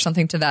world, or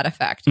something to that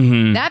effect.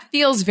 Mm-hmm. That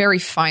feels very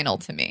final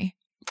to me.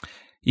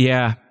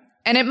 Yeah.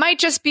 And it might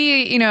just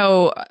be,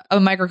 a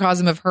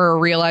microcosm of her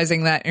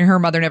realizing that her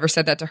mother never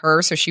said that to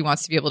her. So she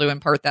wants to be able to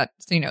impart that,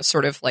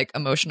 sort of like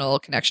emotional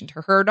connection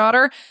to her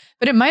daughter.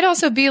 But it might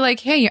also be like,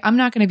 hey, I'm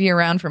not going to be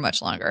around for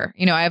much longer.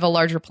 I have a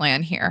larger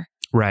plan here.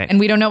 Right. And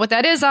we don't know what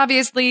that is,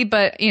 obviously.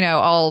 But,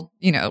 all,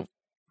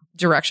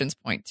 directions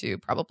point to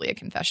probably a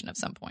confession of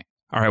some point.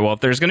 All right. Well, if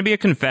there's going to be a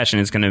confession,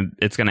 it's going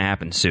to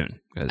happen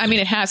soon. I mean,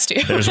 it has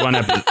to. There's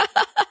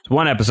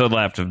one episode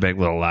left of Big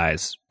Little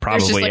Lies. Probably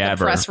There's just like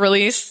ever. A press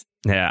release.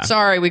 Yeah.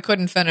 Sorry, we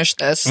couldn't finish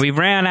this. We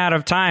ran out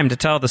of time to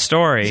tell the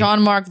story.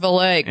 Jean-Marc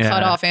Vallée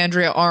cut off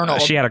Andrea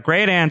Arnold. She had a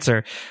great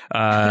answer,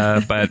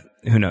 but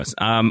who knows?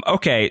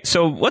 Okay,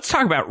 so let's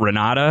talk about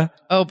Renata.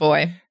 Oh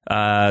boy.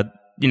 The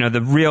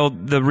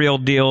real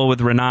deal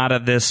with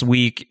Renata this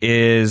week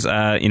is,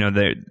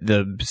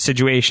 the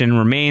situation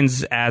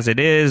remains as it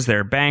is.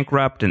 They're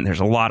bankrupt, and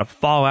there's a lot of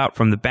fallout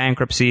from the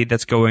bankruptcy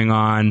that's going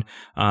on,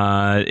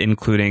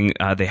 including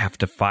they have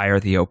to fire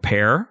the au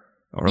pair.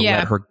 Or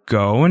let her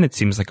go, and it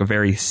seems like a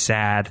very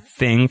sad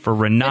thing for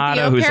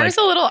Renata. But the au pair's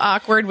a little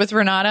awkward with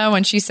Renata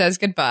when she says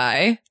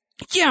goodbye.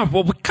 Yeah,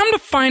 well, we come to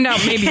find out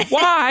maybe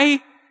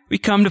why.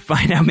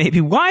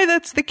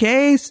 That's the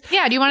case.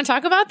 Yeah, do you want to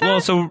talk about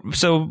that? Well,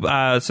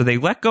 so they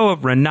let go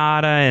of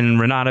Renata, and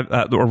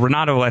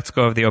Renata lets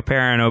go of the au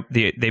pair, and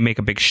they make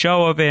a big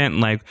show of it, and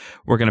like,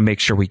 we're gonna make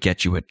sure we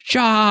get you a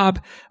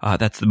job.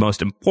 That's the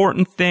most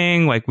important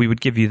thing. Like, we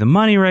would give you the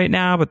money right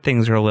now, but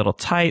things are a little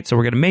tight, so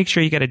we're gonna make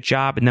sure you get a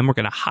job, and then we're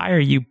gonna hire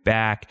you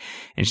back.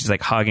 And she's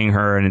like hugging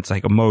her, and it's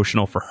like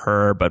emotional for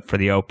her, but for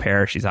the au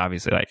pair, she's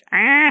obviously like,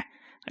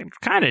 I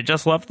kind of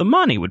just love the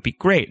money, would be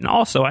great. And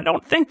also, I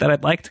don't think that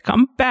I'd like to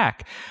come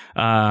back.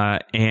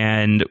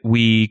 And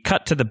we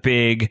cut to the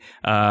big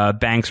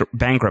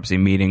bankruptcy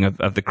meeting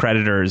of the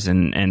creditors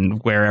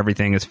and where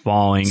everything is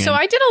falling. So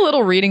I did a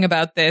little reading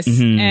about this,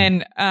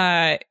 and,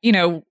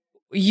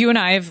 you and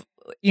I have,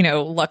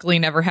 luckily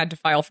never had to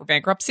file for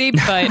bankruptcy,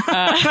 but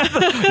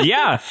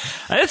yeah,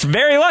 it's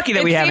very lucky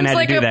that we haven't had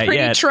to do that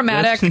yet. It seems like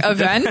a pretty traumatic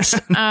event.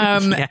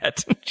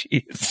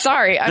 Jeez.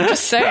 Sorry, I'm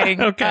just saying.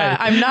 Okay.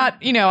 I'm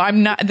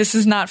not. This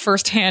is not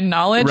firsthand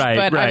knowledge,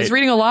 but I was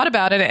reading a lot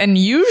about it, and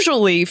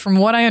usually, from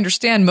what I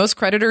understand, most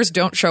creditors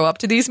don't show up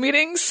to these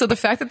meetings. So the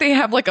fact that they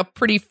have like a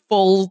pretty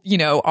full,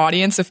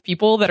 audience of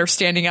people that are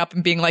standing up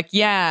and being like,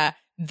 yeah,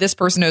 this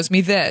person owes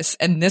me this,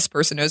 and this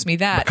person owes me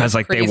that. Because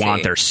they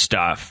want their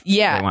stuff.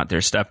 Yeah. They want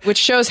their stuff. Which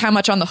shows how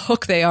much on the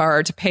hook they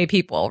are to pay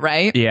people,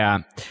 right? Yeah.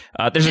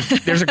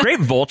 There's a great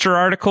Vulture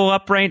article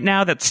up right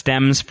now that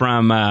stems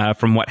from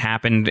what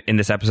happened in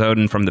this episode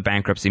and from the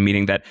bankruptcy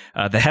meeting that,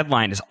 the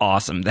headline is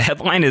awesome. The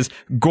headline is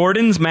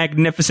Gordon's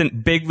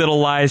magnificent Big Little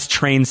Lies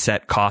train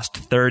set cost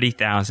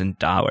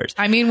 $30,000.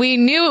 I mean, we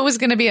knew it was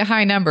going to be a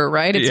high number,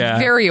 right? It's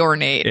very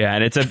ornate. Yeah.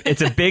 And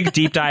it's a big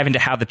deep dive into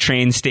how the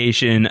train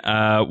station,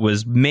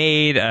 was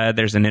made.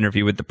 There's an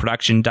interview with the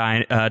production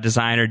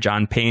designer,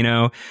 John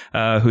Pano,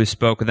 who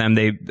spoke with them.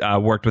 They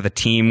worked with a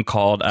team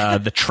called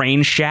the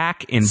Train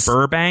Shack in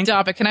Burbank.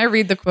 Stop it. Can I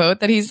read the quote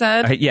that he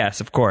said? Yes,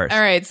 of course.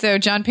 All right. So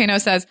John Pano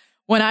says,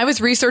 when I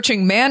was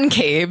researching man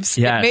caves,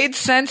 it made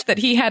sense that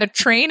he had a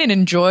train and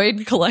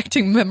enjoyed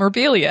collecting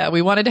memorabilia.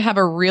 We wanted to have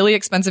a really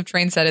expensive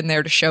train set in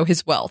there to show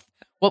his wealth.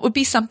 What would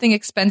be something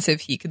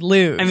expensive he could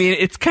lose? I mean,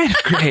 it's kind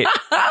of great.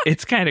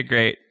 It's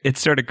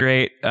sort of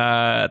great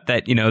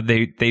that,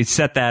 they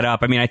set that up.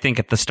 I mean, I think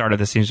at the start of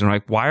the season,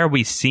 like, why are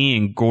we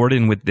seeing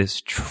Gordon with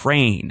this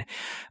train?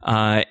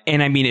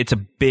 And I mean, it's a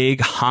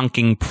big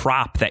honking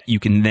prop that you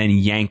can then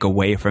yank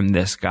away from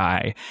this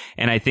guy.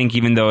 And I think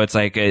even though it's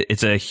like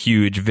it's a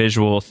huge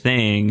visual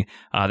thing,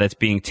 that's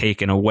being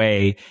taken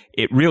away,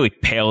 it really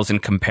pales in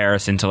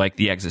comparison to like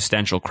the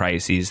existential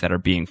crises that are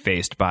being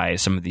faced by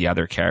some of the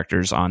other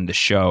characters on the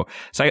show.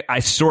 So I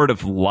sort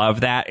of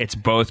love that. It's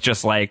both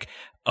just like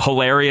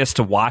hilarious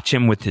to watch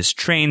him with his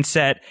train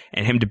set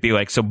and him to be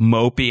like so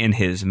mopey in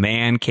his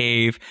man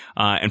cave,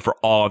 and for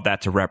all of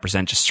that to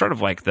represent just sort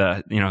of like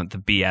the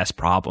BS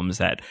problems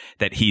that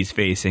he's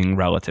facing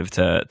relative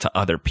to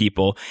other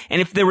people.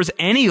 And if there was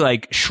any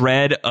like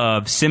shred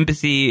of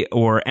sympathy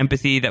or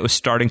empathy that was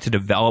starting to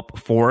develop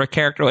for a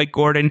character like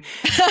Gordon,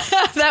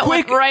 that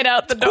went right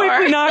out the door.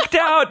 Quickly knocked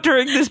out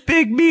during this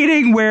big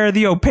meeting where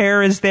the au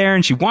pair is there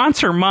and she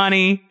wants her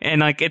money,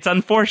 and like it's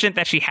unfortunate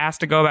that she has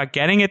to go about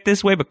getting it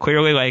this way, but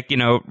clearly like,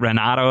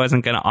 Renato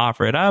isn't going to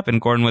offer it up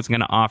and Gordon wasn't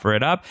going to offer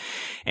it up,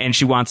 and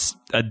she wants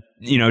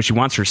she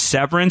wants her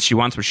severance, she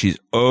wants what she's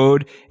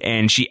owed,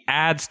 and she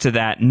adds to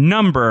that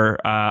number,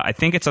 I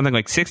think it's something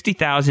like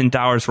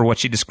 $60,000 for what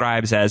she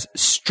describes as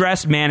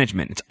stress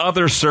management. It's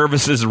other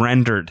services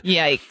rendered.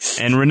 Yikes.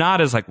 And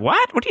Renata's like,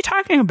 what are you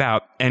talking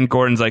about? And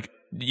Gordon's like,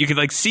 you could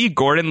like see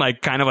Gordon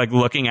like kind of like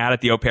looking out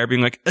at the au pair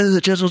being like,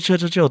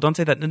 chill, don't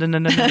say that. No.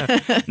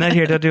 Not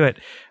here, don't do it.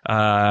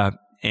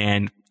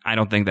 And I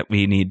don't think that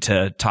we need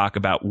to talk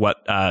about what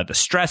the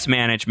stress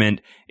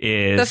management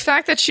is. The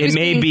fact that she was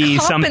being compensated, it may be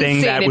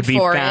something that would be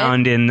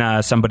found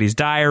in somebody's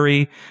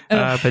diary,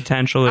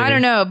 potentially. I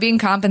don't know. Being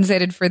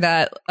compensated for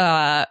that,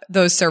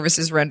 those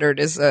services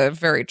rendered is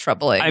very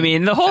troubling. I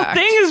mean, the whole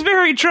thing is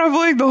very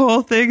troubling. The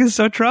whole thing is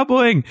so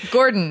troubling.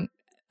 Gordon,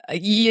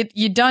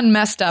 you done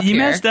messed up. You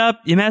messed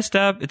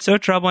up. It's so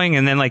troubling.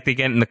 And then like they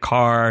get in the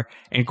car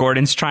and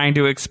Gordon's trying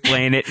to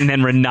explain it, and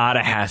then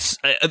Renata has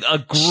a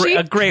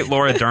great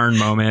Laura Dern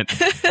moment.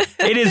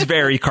 It is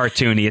very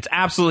cartoony. It's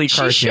absolutely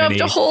cartoony. She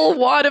shoved a whole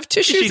wad of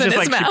tissues in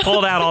his mouth. She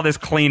pulled out all this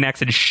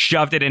Kleenex and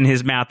shoved it in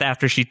his mouth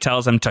after she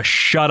tells him to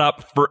shut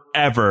up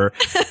forever.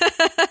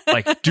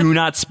 Like, do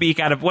not speak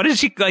out of, what is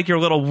she, like, your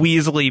little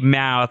weaselly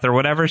mouth or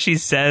whatever she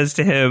says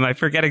to him. I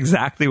forget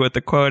exactly what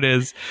the quote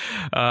is.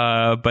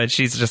 But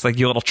she's just like,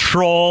 you little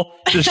troll,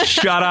 just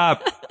shut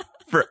up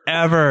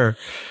forever.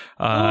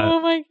 Oh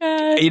my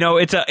God.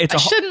 I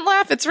shouldn't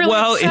laugh. It's really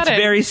upsetting. It's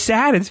very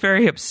sad. It's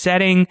very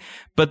upsetting.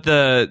 But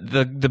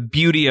the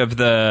beauty of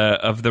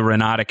the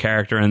Renata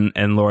character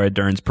and Laura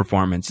Dern's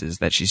performance is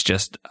that she's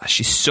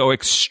so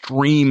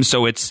extreme.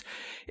 So it's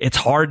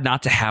hard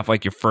not to have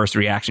like your first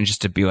reaction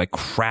just to be like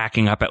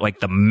cracking up at like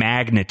the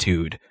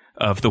magnitude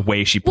of the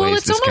way she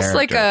plays this character. Well, it's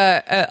almost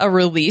like a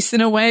release in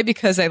a way,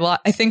 because I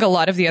think a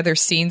lot of the other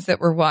scenes that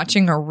we're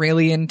watching are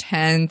really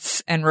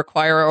intense and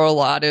require a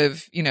lot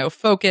of,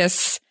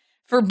 focus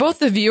for both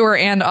the viewer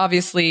and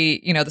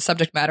obviously, the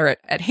subject matter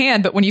at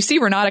hand. But when you see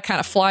Renata kind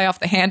of fly off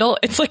the handle,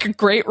 it's like a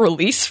great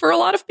release for a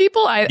lot of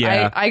people.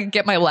 I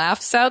get my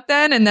laughs out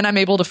then, and then I'm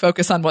able to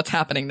focus on what's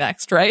happening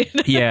next, right?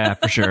 Yeah,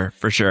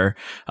 for sure.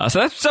 So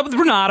that's up with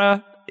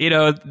Renata.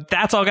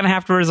 That's all going to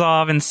have to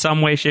resolve in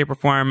some way, shape, or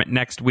form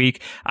next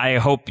week. I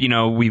hope,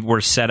 we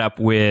were set up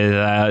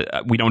with,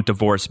 we don't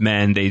divorce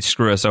men. They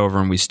screw us over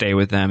and we stay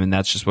with them. And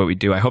that's just what we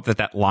do. I hope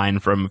that line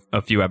from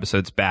a few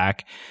episodes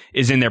back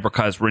is in there,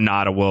 because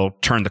Renata will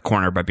turn the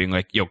corner by being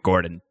like, yo,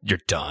 Gordon, you're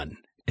done.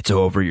 It's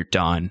over. You're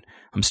done.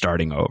 I'm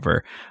starting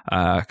over.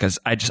 Cause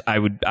I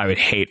would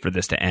hate for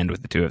this to end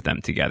with the two of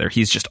them together.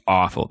 He's just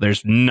awful.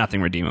 There's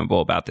nothing redeemable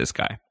about this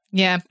guy.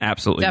 Yeah,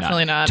 absolutely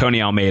definitely not.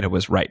 Tony Almeida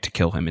was right to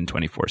kill him in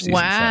 24 season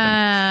 7.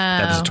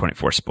 That was a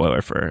 24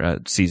 spoiler for a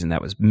season that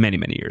was many,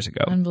 many years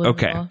ago.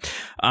 Okay.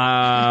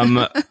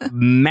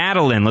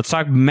 Madeline. Let's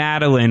talk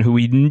Madeline, who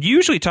we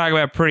usually talk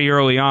about pretty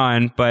early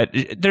on, but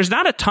there's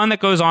not a ton that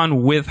goes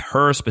on with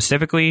her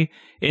specifically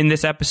in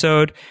this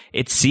episode.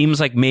 It seems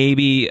like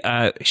maybe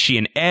she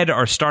and Ed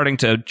are starting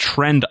to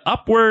trend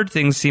upward.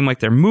 Things seem like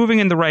they're moving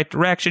in the right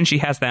direction. She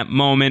has that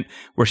moment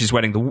where she's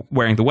wearing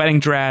the wedding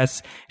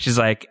dress. She's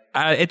like,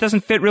 it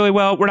doesn't fit really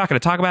well. We're not going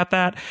to talk about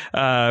that,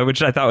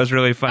 which I thought was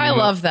really funny. I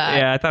love that.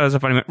 Yeah, I thought it was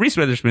a funny moment. Reese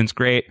Witherspoon's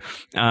great.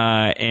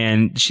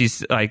 And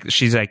she's like,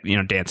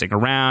 dancing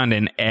around,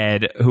 and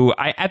Ed, who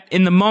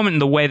in the moment, in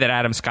the way that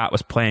Adam Scott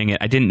was playing it,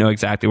 I didn't know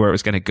exactly where it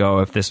was going to go,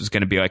 if this was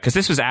going to be like, cause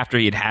this was after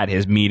he had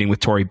his meeting with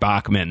Tori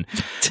Bachman,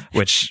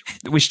 which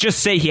we should just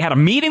say he had a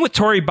meeting with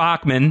Tori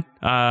Bachman,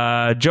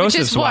 Joseph's which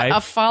is wife.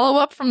 A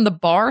follow-up from the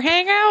bar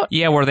hangout?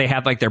 Yeah, where they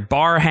had like their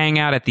bar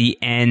hangout at the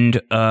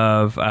end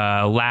of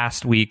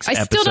last week's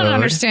episode. I still don't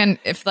understand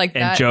if like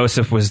that. And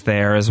Joseph was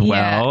there as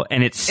well.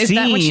 And it seems... Is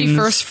that when she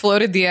first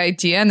floated the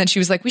idea, and then she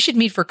was like, we should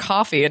meet for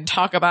coffee and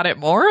talk about it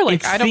more?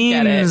 Like, I don't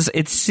get it.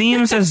 It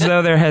seems as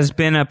though there has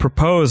been a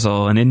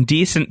proposal, an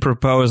indecent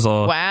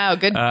proposal. Wow,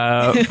 good.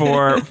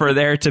 For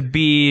there to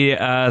be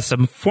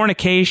some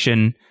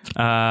fornication,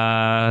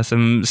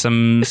 some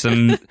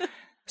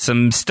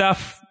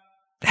stuff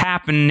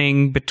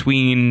happening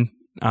between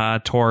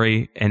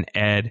Tori and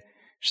Ed.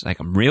 She's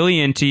like, I'm really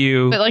into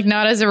you. But like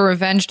not as a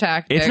revenge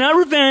tactic. It's not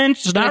revenge.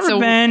 It's not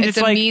revenge. It's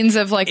a like, means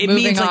of like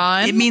moving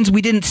on. It means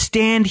we didn't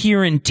stand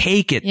here and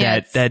take it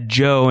that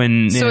Joe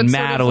and Madeline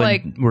sort of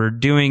like were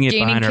doing it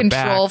behind our back. Gaining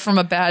control from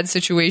a bad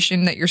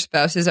situation that your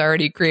spouse has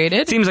already created.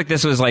 It seems like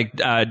this was like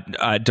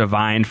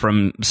divined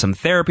from some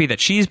therapy that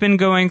she's been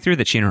going through,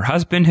 that she and her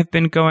husband have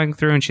been going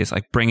through, and she's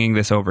like bringing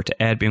this over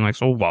to Ed, being like,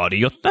 so what do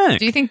you think?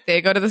 Do you think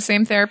they go to the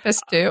same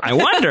therapist too? I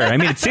wonder. I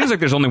mean, it seems like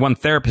there's only one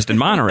therapist in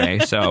Monterey,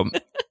 so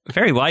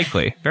very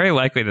likely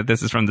that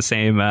this is from the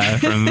same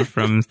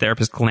from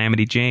therapist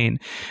Calamity Jane.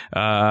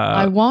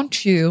 I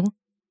want you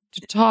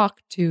to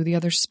talk to the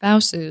other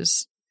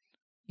spouses.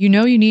 You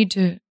know you need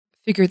to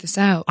figure this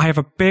out. I have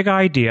a big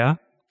idea,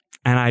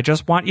 and I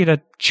just want you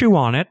to chew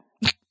on it.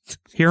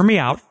 Hear me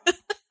out.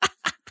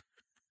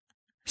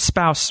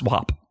 Spouse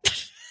swap.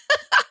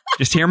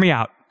 Just hear me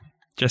out.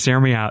 Just hear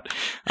me out.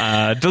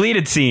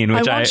 Deleted scene.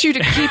 Which I want you to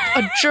keep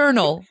a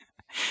journal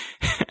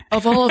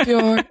of all of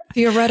your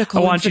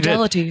theoretical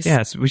infidelities.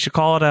 Yes, we should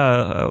call it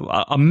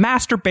a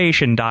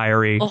masturbation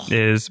diary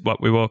is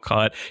what we will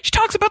call it. She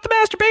talks about the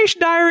masturbation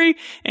diary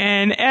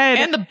and Ed.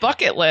 And the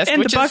bucket list. And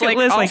which the bucket is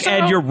list. also... Like,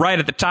 Ed, you're right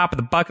at the top of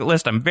the bucket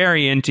list. I'm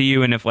very into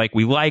you. And if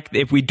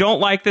we don't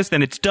like this,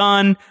 then it's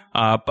done.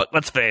 But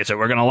let's face it,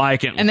 we're going to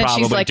like it. And then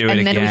she's like,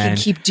 and then we can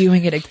keep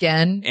doing it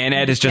again. And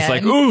Ed is just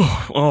like, ooh,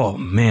 oh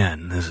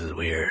man, this is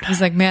weird.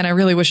 He's like, man, I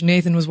really wish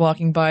Nathan was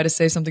walking by to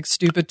say something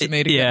stupid to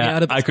me to get me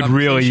out of this I could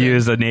really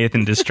use a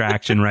Nathan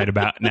distraction right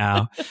about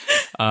now.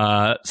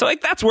 So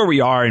like that's where we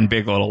are in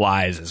Big Little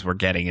Lies, as we're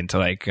getting into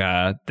like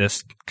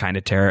this kind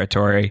of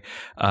territory.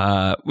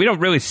 We don't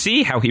really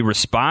see how he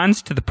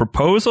responds to the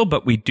proposal,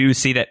 but we do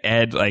see that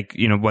Ed, like,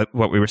 you know,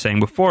 what we were saying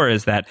before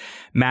is that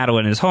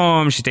Madeline is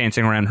home, she's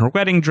dancing around her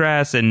wedding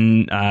dress,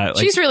 and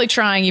she's really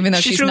trying, even though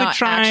she's really not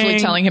trying. Actually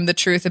telling him the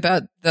truth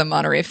about the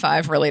Monterey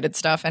 5 related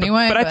stuff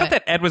anyway. But I thought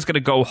that Ed was going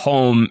to go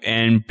home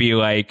and be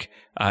like,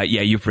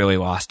 yeah, you've really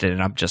lost it.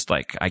 And I'm just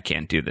like, I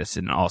can't do this.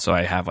 And also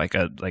I have like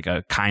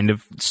a kind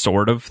of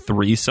sort of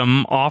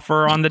threesome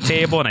offer on the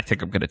table. And I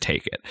think I'm going to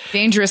take it.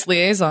 Dangerous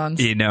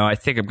liaisons. You know, I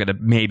think I'm going to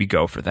maybe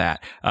go for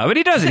that. But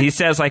he doesn't. He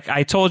says, like,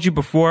 I told you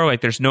before,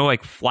 like, there's no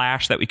like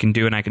flash that we can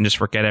do and I can just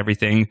forget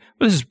everything.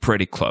 This is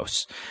pretty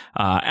close.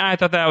 And I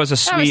thought that was a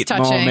sweet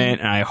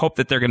moment. And I hope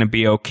that they're going to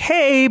be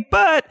okay.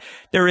 But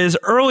there is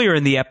earlier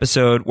in the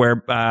episode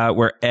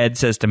where Ed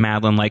says to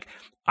Madeline, like,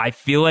 I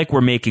feel like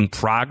we're making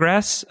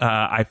progress.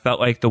 I felt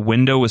like the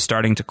window was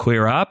starting to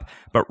clear up,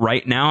 but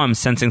right now I'm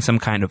sensing some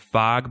kind of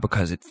fog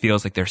because it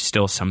feels like there's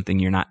still something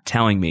you're not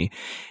telling me.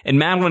 And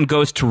Madeline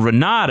goes to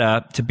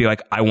Renata to be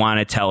like, I want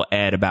to tell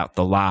Ed about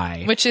the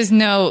lie. Which is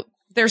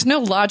there's no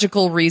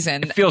logical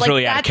reason. It feels like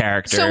really out of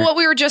character. So what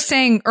we were just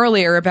saying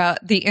earlier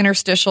about the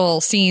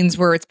interstitial scenes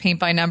where it's paint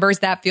by numbers,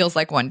 that feels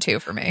like 1 2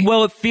 for me.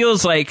 Well, it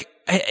feels like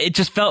it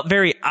just felt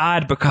very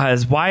odd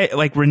because why,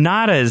 like,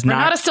 Renata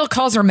still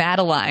calls her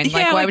Madeline. Yeah,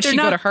 like, why would she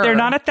go to her? They're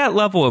not at that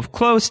level of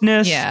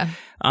closeness. Yeah.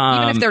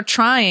 Even if they're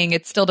trying,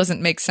 it still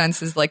doesn't make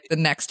sense as like the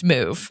next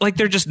move. Like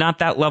they're just not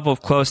that level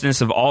of closeness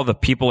of all the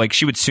people. Like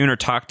she would sooner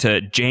talk to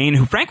Jane,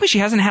 who frankly she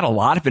hasn't had a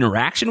lot of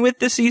interaction with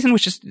this season,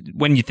 which is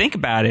when you think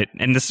about it.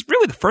 And this is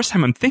really the first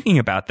time I'm thinking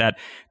about that.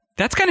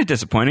 That's kind of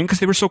disappointing because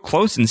they were so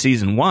close in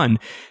season 1.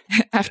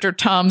 After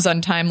Tom's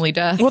untimely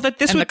death. Well,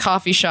 the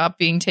coffee shop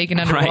being taken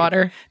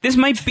underwater. Right. This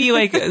might be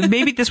like,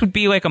 maybe this would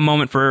be like a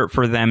moment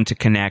for them to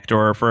connect,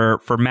 or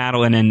for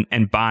Madeline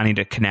and Bonnie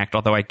to connect.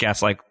 Although I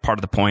guess like part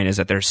of the point is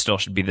that there still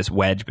should be this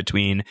wedge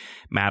between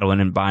Madeline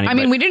and Bonnie. I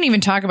mean, we didn't even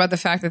talk about the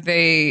fact that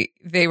they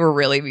were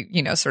really,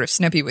 you know, sort of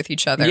snippy with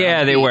each other.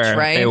 Yeah, they were.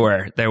 Right?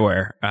 They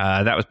were.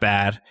 That was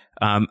bad.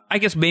 I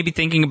guess maybe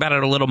thinking about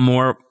it a little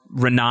more,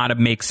 Renata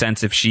makes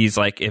sense if she's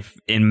like, if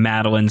in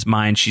Madeline's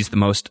mind, she's the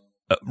most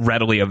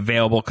readily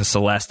available because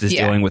Celeste is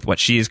dealing with what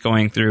she's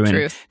going through.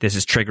 And this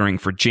is triggering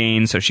for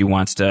Jane. So she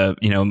wants to,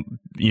 you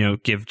know,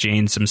 give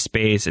Jane some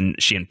space, and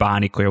she and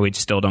Bonnie clearly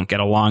still don't get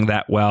along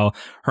that well.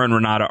 Her and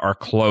Renata are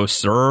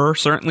closer,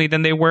 certainly,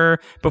 than they were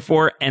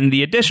before. And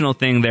the additional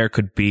thing there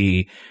could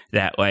be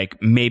that,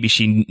 like, maybe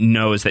she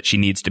knows that she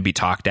needs to be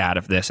talked out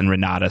of this, and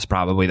Renata is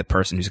probably the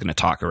person who's going to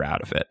talk her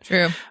out of it.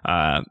 True.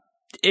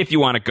 If you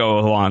want to go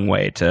a long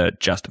way to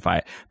justify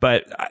it.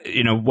 But,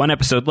 you know, 1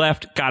 episode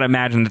left. Gotta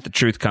imagine that the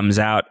truth comes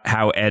out,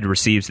 how Ed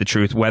receives the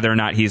truth, whether or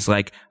not he's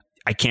like,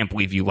 I can't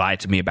believe you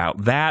lied to me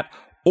about that.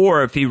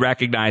 Or if he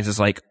recognizes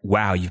like,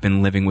 wow, you've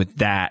been living with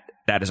that.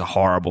 That is a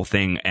horrible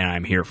thing, and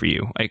I'm here for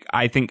you. Like,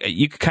 I think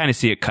you could kind of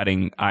see it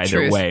cutting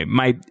either way.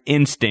 My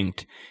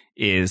instinct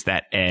is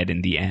that Ed,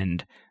 in the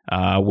end,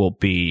 will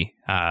be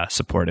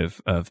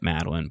supportive of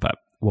Madeline, but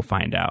we'll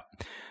find out.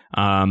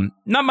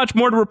 Not much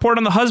more to report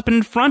on the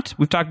husband front.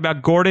 We've talked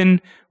about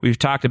Gordon. We've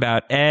talked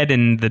about Ed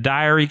and the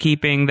diary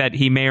keeping that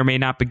he may or may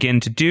not begin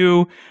to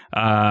do.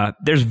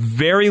 There's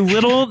very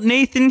little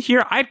Nathan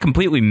here. I'd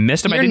completely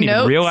missed him. I didn't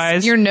even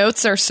realize. Your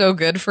notes are so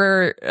good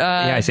for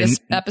this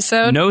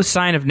episode. No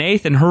sign of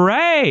Nathan.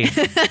 Hooray!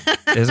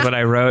 is what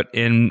I wrote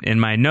in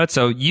my notes.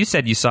 So you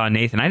said you saw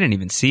Nathan. I didn't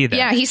even see that.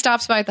 Yeah, he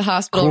stops by at the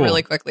hospital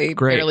really quickly.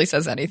 Great. Barely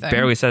says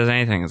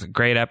anything. It's a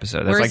great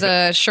episode. Wears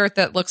a shirt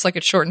that looks like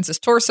it shortens his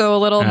torso a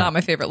little. Not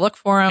my favorite look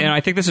for him. And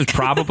I think this is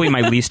probably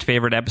my least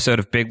favorite episode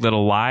of Big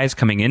Little Lies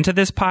coming into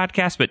this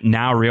podcast, but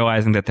now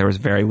realizing that there was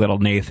very little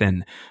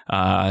Nathan,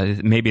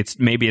 maybe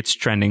it's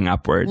trending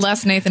upwards.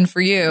 Less Nathan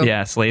for you.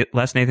 Yes,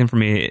 less Nathan for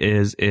me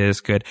is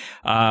good.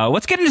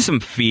 Let's get into some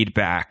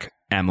feedback,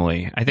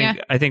 Emily.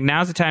 I think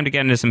now's the time to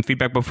get into some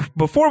feedback. But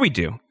before we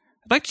do,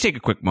 I'd like to take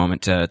a quick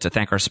moment to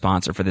thank our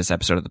sponsor for this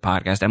episode of the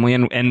podcast, Emily.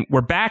 And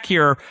we're back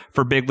here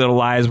for Big Little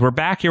Lies. We're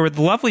back here with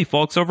the lovely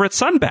folks over at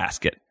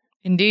Sunbasket.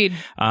 Indeed.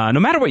 No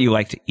matter what you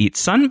like to eat,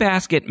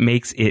 Sunbasket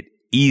makes it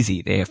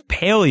easy. They have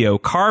paleo,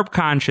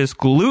 carb-conscious,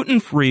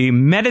 gluten-free,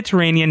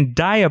 Mediterranean,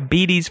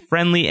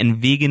 diabetes-friendly, and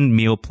vegan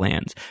meal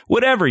plans.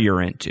 Whatever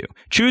you're into.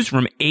 Choose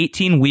from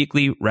 18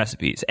 weekly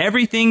recipes.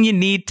 Everything you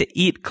need to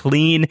eat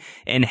clean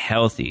and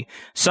healthy.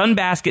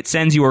 Sunbasket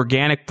sends you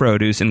organic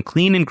produce and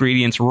clean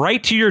ingredients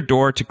right to your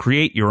door to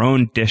create your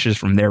own dishes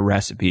from their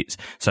recipes,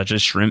 such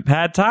as shrimp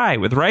pad thai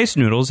with rice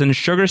noodles and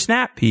sugar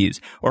snap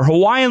peas, or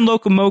Hawaiian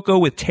locomoco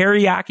with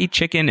teriyaki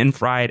chicken and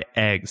fried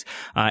eggs.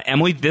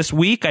 Emily, this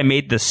week I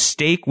made the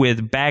steak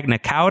with bagna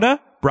cauda,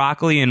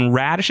 broccoli, and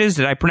radishes.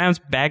 Did I pronounce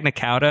bagna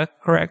cauda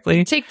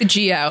correctly? Take the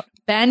G out.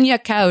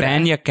 Bagna cauda.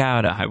 Bagna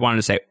cauda. I wanted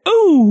to say,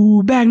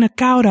 ooh, bagna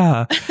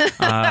cauda.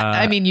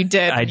 I mean, you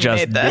did. I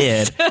just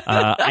did.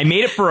 I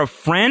made it for a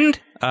friend,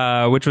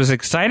 which was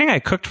exciting. I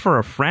cooked for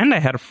a friend. I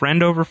had a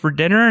friend over for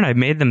dinner, and I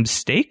made them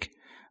steak.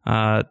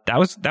 That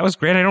was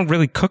great. I don't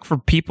really cook for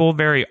people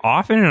very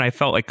often, and I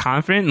felt like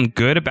confident and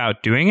good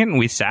about doing it. And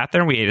we sat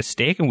there and we ate a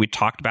steak and we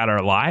talked about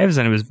our lives,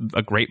 and it was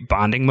a great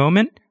bonding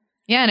moment.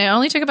 Yeah, and it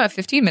only took about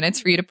 15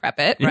 minutes for you to prep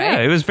it, right? Yeah,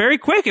 it was very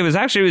quick. It was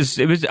I'm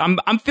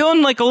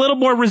feeling like a little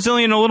more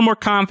resilient, a little more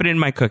confident in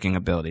my cooking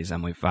abilities,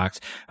 Emily Fox.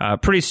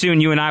 Pretty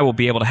soon you and I will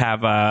be able to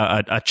have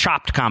a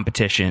chopped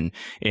competition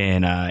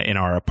in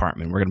our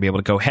apartment. We're going to be able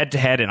to go head to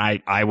head, and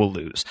I will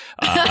lose.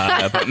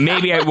 But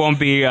maybe it won't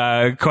be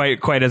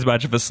quite as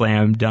much of a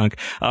slam dunk.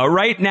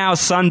 Right now,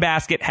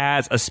 Sunbasket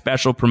has a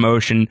special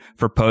promotion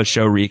for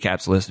post-show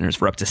recaps listeners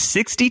for up to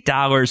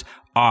 $60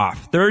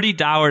 off.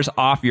 $30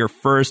 off your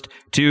first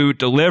 2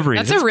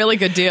 deliveries. That's a really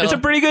good deal. It's a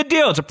pretty good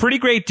deal. It's a pretty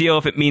great deal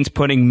if it means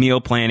putting meal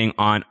planning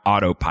on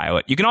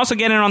autopilot. You can also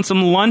get in on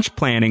some lunch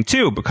planning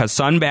too, because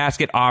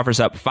Sunbasket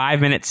offers up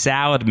 5-minute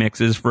salad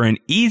mixes for an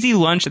easy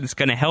lunch that's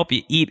going to help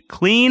you eat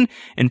clean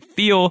and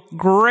feel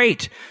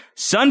great.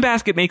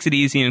 Sunbasket makes it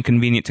easy and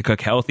convenient to cook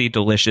healthy,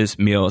 delicious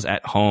meals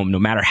at home, no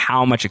matter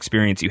how much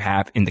experience you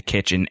have in the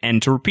kitchen.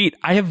 And to repeat,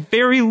 I have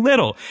very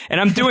little, and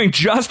I'm doing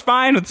just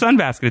fine with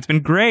Sunbasket. It's been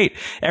great.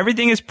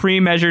 Everything is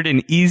pre-measured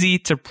and easy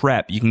to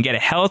prep. You can get a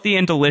healthy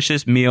and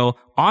delicious meal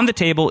on the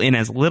table in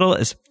as little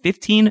as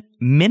 15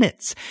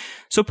 minutes.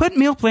 So put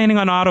meal planning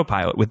on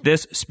autopilot with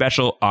this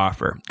special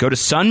offer. Go to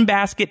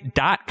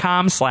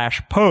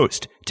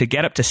sunbasket.com/post to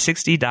get up to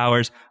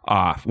 $60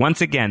 off.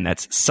 Once again,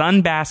 that's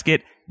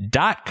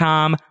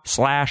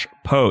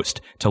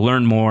sunbasket.com/post to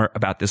learn more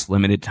about this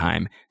limited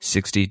time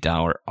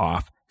 $60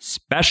 off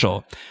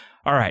special.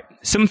 All right,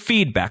 some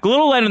feedback. A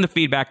little light on the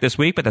feedback this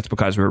week, but that's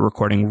because we're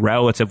recording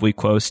relatively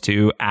close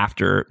to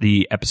after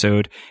the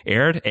episode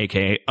aired,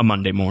 aka a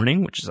Monday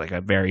morning, which is like a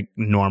very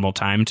normal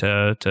time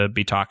to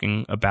be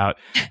talking about.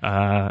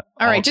 All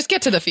right, just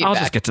get to the feedback. I'll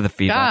just get to the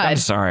feedback. God. I'm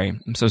sorry.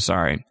 I'm so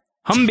sorry.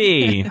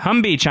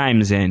 Humby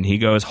chimes in. He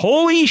goes,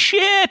 holy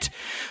shit!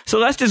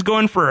 Celeste is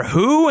going for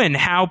who and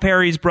how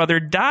Perry's brother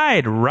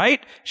died,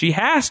 right? She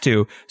has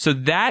to. So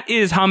that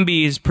is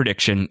Humby's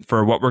prediction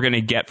for what we're going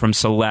to get from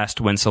Celeste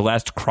when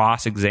Celeste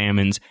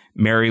cross-examines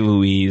Mary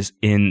Louise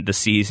in the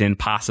season,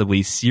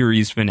 possibly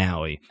series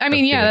finale. I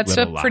mean, yeah, that's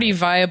a pretty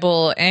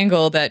viable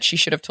angle that she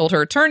should have told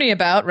her attorney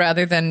about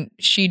rather than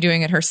she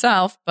doing it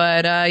herself.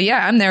 But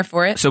yeah, I'm there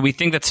for it. So we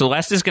think that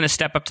Celeste is going to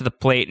step up to the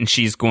plate and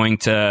she's going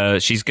to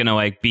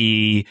like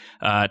be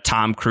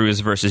Tom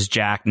Cruise versus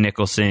Jack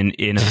Nicholson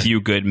in A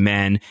Few Good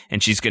Men,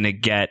 and she's going to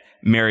get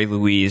Mary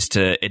Louise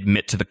to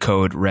admit to the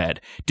code red.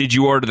 Did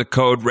you order the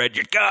code red?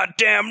 You're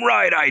goddamn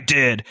right I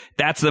did.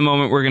 That's the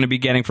moment we're going to be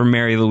getting from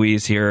Mary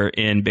Louise here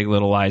in Big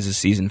Little Lies'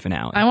 season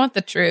finale. I want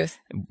the truth.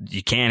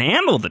 You can't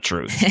handle the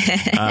truth.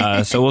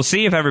 So we'll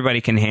see if everybody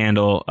can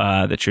handle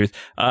the truth.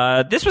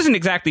 This wasn't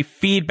exactly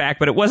feedback,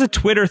 but it was a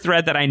Twitter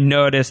thread that I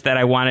noticed that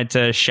I wanted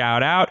to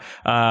shout out.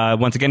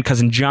 Once again,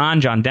 cousin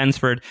John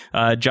Densford,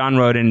 John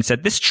wrote in and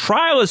said, this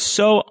trial is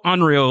so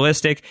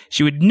unrealistic.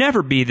 She would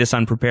never be this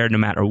unprepared no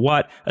matter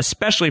what,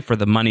 especially for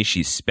the money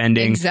she's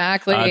spending.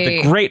 Exactly.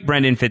 The great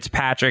Brendan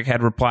Fitzpatrick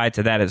had replied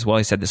to that as well.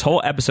 He said, this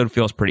whole episode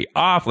feels pretty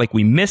off, like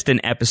we missed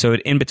an episode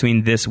in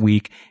between this this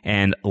week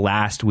and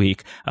last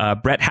week.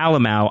 Brett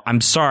Hallamau, I'm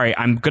sorry,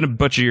 I'm going to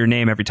butcher your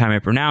name every time I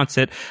pronounce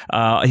it.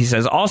 He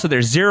says, also,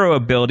 there's zero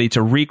ability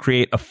to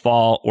recreate a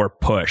fall or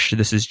push.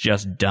 This is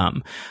just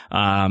dumb.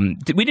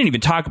 We didn't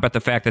even talk about the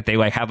fact that they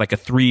had a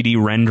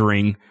 3D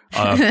rendering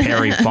of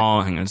Perry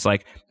falling. It's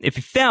like, if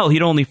he fell,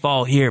 he'd only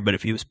fall here, but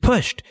if he was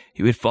pushed,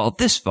 he would fall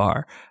this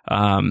far.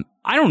 I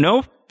don't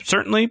know.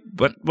 Certainly,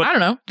 but what I don't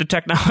know. The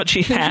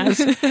technology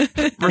has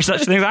for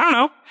such things. I don't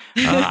know.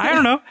 I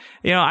don't know.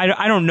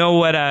 I don't know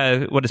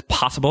what is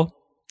possible,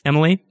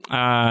 Emily.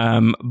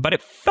 But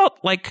it felt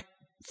like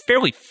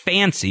fairly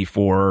fancy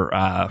for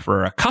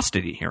a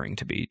custody hearing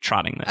to be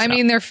trotting this. I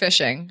mean, they're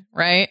fishing,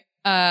 right?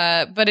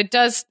 But it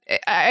does.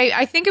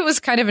 I think it was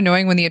kind of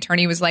annoying when the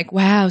attorney was like,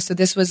 "Wow, so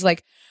this was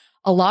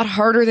a lot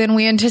harder than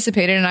we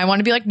anticipated," and I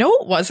want to be like, "No,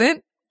 it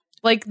wasn't."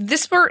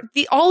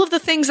 All of the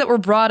things that were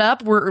brought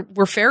up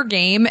were fair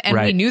game,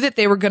 and we knew that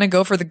they were going to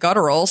go for the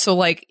guttural.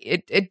 So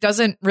it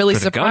doesn't really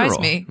surprise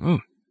me. Ooh,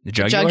 the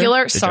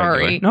jugular?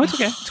 Sorry. No, it's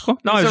okay. It's cool.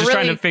 No, I was just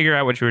trying to figure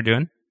out what you were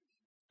doing.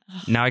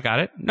 Now I got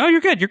it. No, you're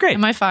good. You're great.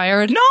 Am I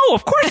fired? No,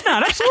 of course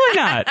not. Absolutely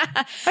not.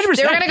 100%. They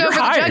were going to go for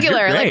the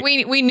jugular.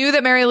 We knew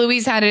that Mary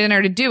Louise had it in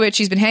her to do it.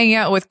 She's been hanging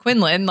out with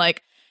Quinlan.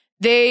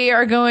 They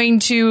are going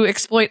to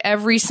exploit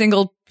every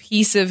single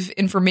piece of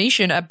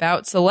information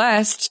about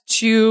Celeste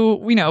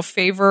to,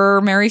 favor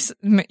Mary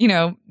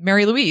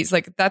Louise.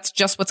 That's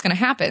just what's going to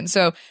happen.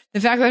 So the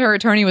fact that her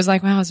attorney was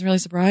like, wow, it's really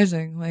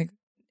surprising.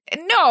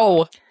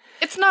 No,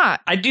 it's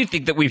not. I do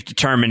think that we've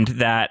determined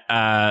that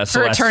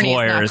Celeste's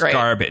lawyer is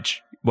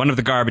garbage. One of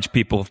the garbage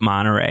people of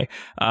Monterey.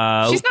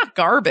 She's not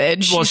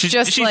garbage. Well, she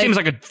seems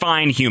like a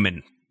fine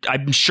human.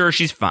 I'm sure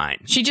she's fine.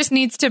 She just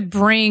needs to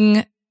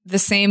bring the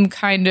same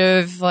kind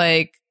of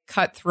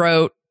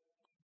cutthroat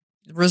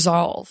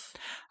resolve.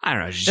 I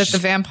don't know. That the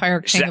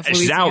Vampire King of Louisiana.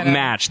 She's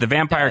outmatched. The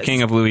Vampire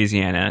King of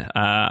Louisiana,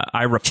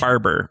 Ira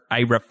Farber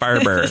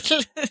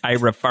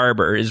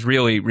is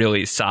really,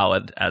 really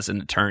solid as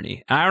an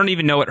attorney. I don't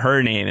even know what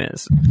her name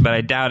is, but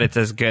I doubt it's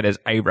as good as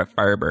Ira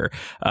Farber.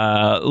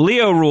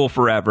 Leo Rule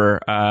Forever,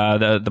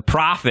 the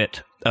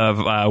prophet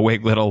of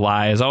Wig Little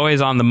Lie, is always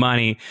on the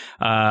money.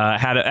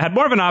 Had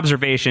more of an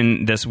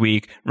observation this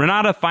week.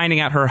 Renata finding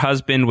out her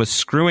husband was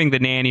screwing the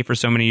nanny for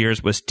so many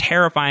years was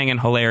terrifying and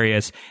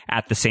hilarious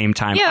at the same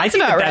time. Yeah, that's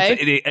about right.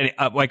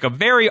 That's a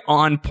very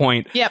on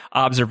point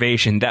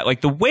observation. That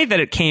the way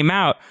that it came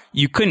out,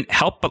 you couldn't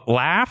help but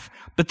laugh.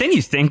 But then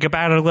you think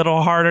about it a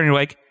little harder, and you're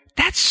like,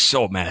 that's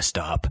so messed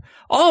up.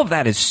 All of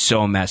that is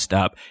so messed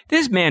up.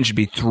 This man should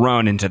be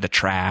thrown into the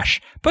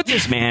trash. Put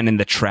this man in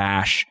the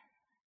trash.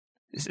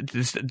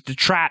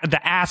 The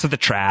ass of the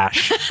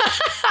trash.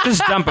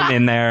 Just dump him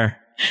in there.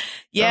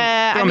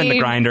 Yeah, throw him in the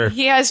grinder.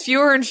 He has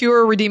fewer and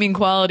fewer redeeming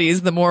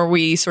qualities the more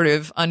we sort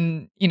of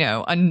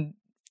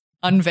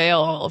unveil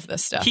all of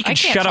this stuff. He can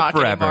shut up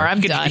forever.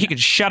 I'm done. He could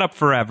shut up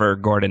forever,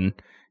 Gordon.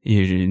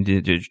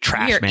 You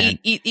trash Here, man.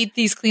 Eat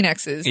these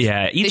Kleenexes.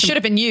 Yeah, they should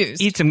have been used.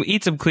 Eat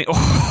some clean.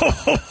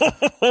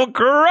 Oh,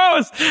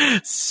 gross!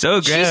 So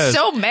gross. She's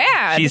so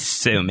mad. She's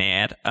so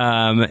mad.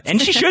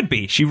 And she should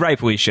be. She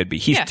rightfully should be.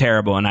 He's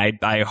terrible, and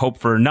I hope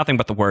for nothing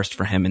but the worst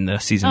for him in the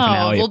season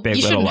finale of Big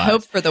Little Lies. You shouldn't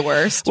hope for the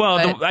worst.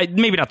 Well,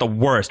 maybe not the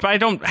worst, but I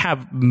don't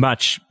have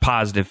much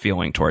positive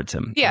feeling towards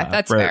him. Yeah,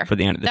 that's fair. For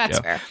the end of the show. That's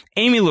fair.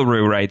 Amy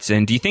LaRue writes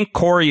in, do you think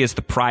Corey is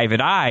the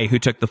private eye who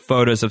took the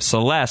photos of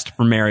Celeste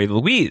for Mary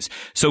Louise?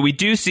 So we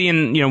do see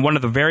in one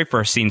of the very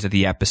first scenes of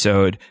the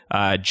episode,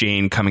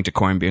 Jane coming to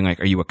Corey and being like,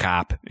 "Are you a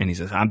cop?" And he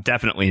says, "I'm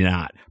definitely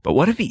not." But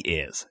what if he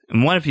is?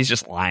 And what if he's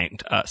just lying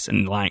to us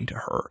and lying to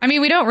her? I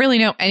mean, we don't really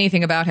know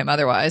anything about him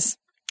otherwise.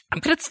 I'm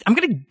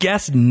gonna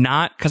guess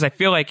not, because I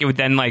feel like it would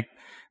then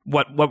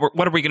what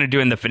are we gonna do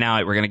in the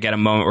finale? We're gonna get a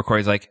moment where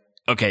Corey's like,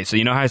 "Okay, so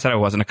you know how I said I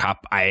wasn't a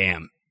cop? I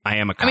am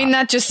a cop." I mean,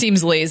 that just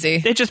seems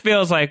lazy. It just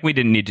feels like we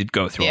didn't need to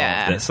go through all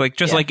of this.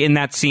 In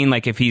that scene,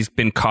 if he's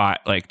been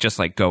caught,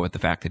 just go with the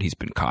fact that he's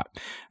been caught.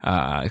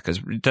 Because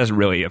it doesn't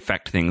really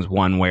affect things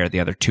one way or the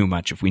other too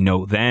much if we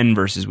know then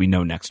versus we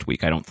know next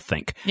week, I don't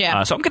think.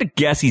 Yeah. So I'm going to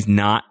guess he's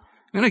not.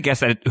 I'm going to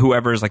guess that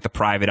whoever is the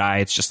private eye,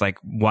 it's just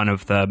one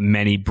of the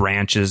many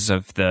branches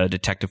of the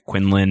Detective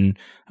Quinlan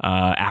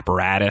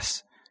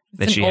apparatus.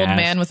 It's an old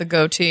man with a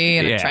goatee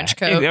and a trench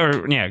coat. Or,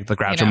 the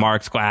Groucho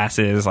Marx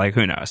glasses.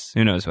 Who knows?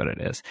 Who knows what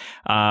it is?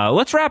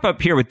 Let's wrap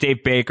up here with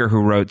Dave Baker, who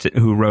wrote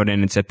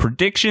in and said,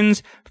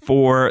 predictions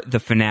for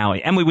the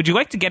finale. Emily, would you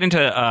like to get into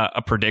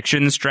a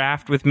predictions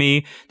draft with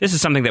me? This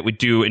is something that we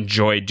do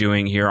enjoy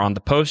doing here on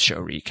the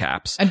post-show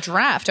recaps. A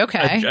draft,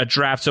 okay. A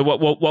draft. So what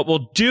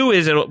we'll do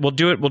is we'll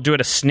do it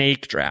a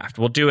snake draft.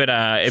 We'll do it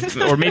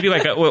or maybe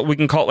we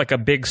can call it a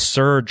Big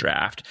Sur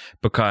draft,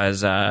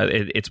 because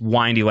it's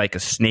windy like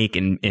a snake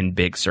in in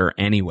Big Sur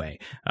anyway.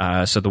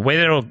 So the way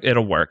that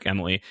it'll work,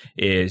 Emily,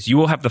 is you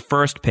will have the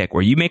first pick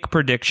where you make a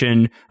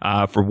prediction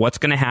for what's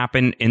going to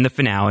happen in the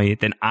finale.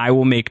 Then I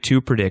will make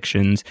 2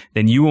 predictions.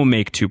 Then you will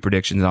make 2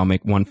 predictions. I'll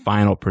make one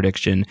final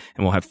prediction,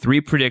 and we'll have 3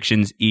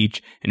 predictions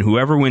each. And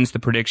whoever wins the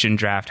prediction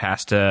draft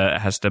has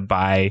to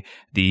buy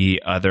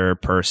the other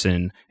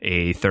person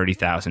a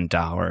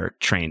 $30,000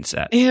 train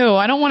set. Ew,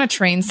 I don't want a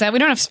train set. We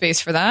don't have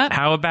space for that.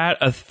 How about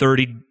a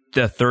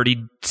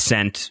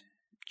 30-cent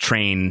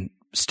train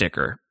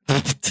sticker?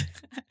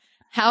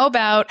 How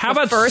about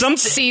the first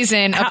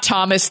season of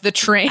Thomas the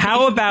Train?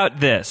 How about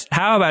this?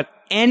 How about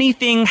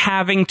anything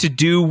having to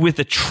do with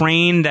a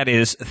train that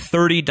is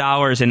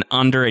 $30 and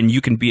under, and you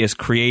can be as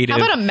creative.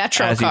 How about a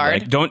Metro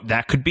card?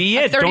 That could be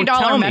it.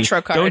 $30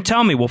 Metro card. Don't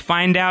tell me. We'll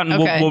find out, and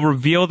we'll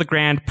reveal the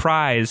grand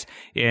prize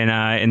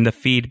in the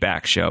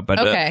feedback show. But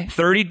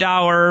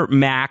 $30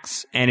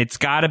 max, and it's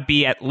got to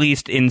be at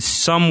least in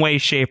some way,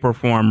 shape, or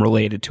form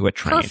related to a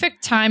train.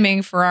 Perfect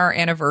timing for our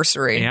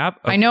anniversary. Yep.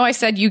 I know I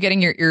said you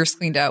getting your ears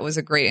cleaned out was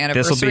a great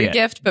anniversary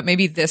gift, but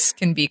maybe this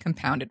can be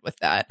compounded with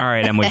that. All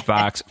right, Emily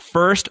Fox.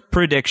 First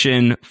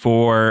prediction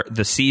for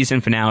the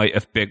season finale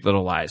of Big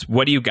Little Lies.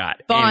 What do you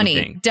got?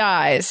 Bonnie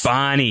dies.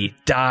 Bonnie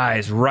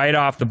dies right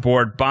off the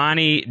board.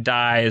 Bonnie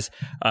dies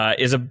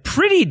is a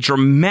pretty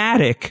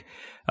dramatic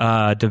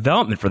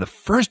development for the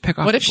first pick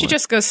off What the if board. she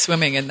just goes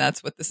swimming and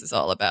that's what this is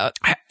all about?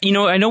 I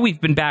know we've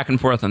been back and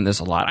forth on this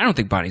a lot. I don't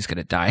think Bonnie's going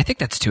to die. I think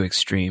that's too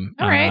extreme.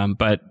 All right.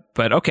 But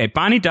okay,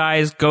 Bonnie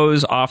dies,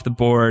 goes off the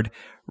board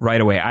right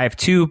away. I have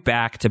 2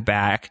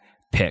 back-to-back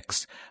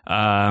picks.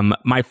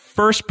 My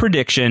first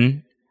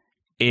prediction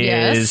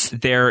is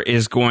there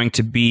is going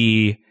to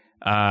be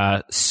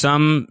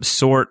some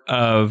sort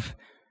of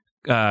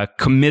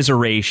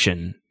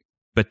commiseration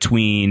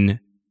between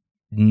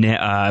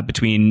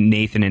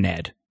Nathan and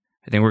Ed.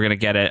 I think we're going to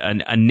get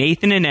a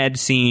Nathan and Ed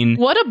scene.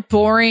 What a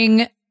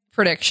boring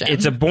prediction.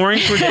 It's a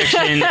boring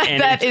prediction.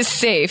 And that is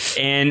safe.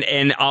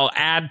 And I'll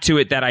add to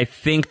it that I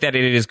think that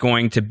it is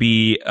going to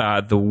be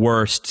the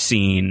worst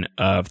scene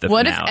of the finale.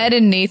 What if Ed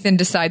and Nathan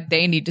decide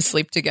they need to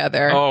sleep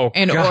together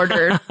in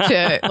order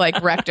to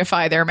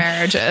rectify their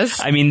marriages?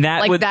 I mean,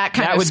 that would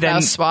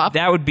spouse swap.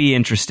 That would be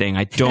interesting.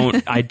 I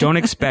don't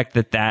expect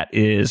that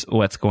is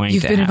what's going to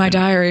happen. You've been in my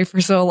diary for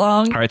so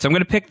long. All right, so I'm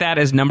going to pick that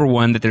as number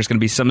 1, that there's going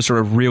to be some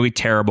sort of really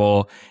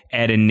terrible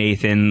Ed and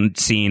Nathan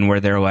scene where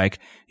they're like,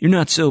 "You're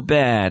not so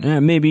bad.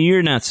 Maybe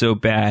you're not so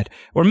bad."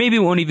 Or maybe it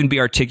won't even be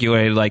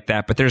articulated like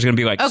that, but there's going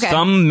to be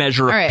some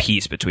measure of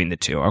peace between the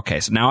two. Okay,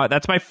 so now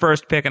that's my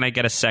first pick, and I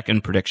get a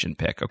second prediction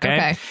pick,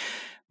 okay?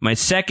 My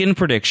second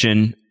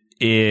prediction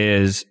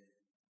is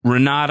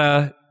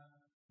Renata,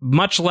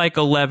 much like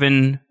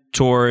 11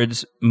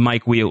 towards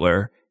Mike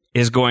Wheeler,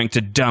 is going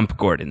to dump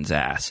Gordon's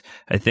ass.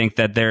 I think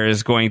that there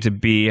is going to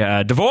be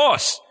a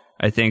divorce.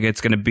 I think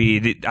it's going to be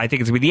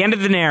the end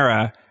of an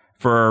era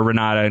for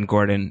Renata and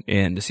Gordon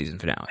in the season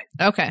finale.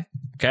 Okay,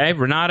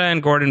 Renata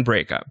and Gordon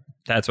break up.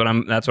 That's what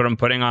I'm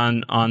putting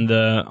on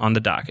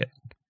the docket.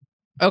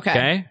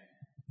 Okay.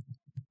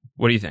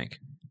 What do you think?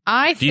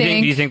 Do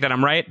you think that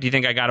I'm right? Do you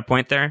think I got a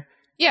point there?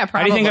 Yeah,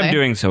 probably. How do you think I'm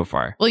doing so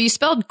far? Well, you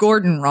spelled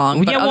Gordon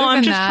wrong. But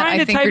I'm just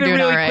trying to type it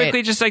really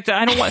quickly. Just like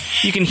I don't want.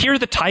 You can hear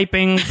the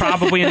typing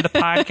probably in the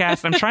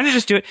podcast. I'm trying to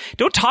just do it.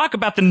 Don't talk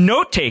about the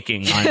note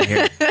taking on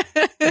here.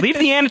 Leave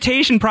the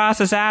annotation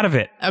process out of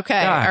it.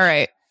 Okay. Gosh. All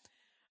right.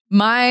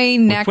 My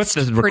next flip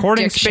the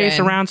recording space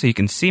around so you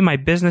can see my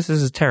business.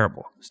 This is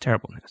terrible. It's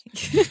terrible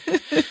news.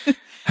 Okay.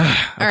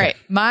 All right.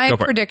 My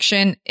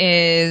prediction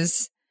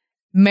is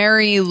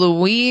Mary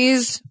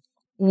Louise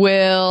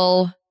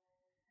will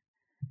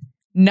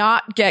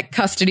not get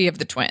custody of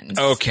the twins.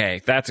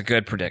 Okay, that's a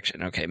good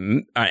prediction. Okay,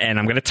 and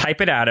I'm going to type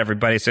it out,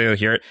 everybody, so you'll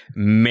hear it.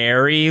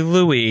 Mary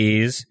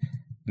Louise,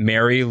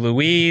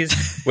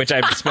 which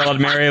I've spelled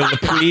Mary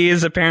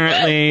Louise,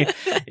 apparently,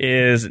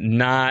 is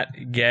not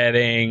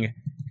getting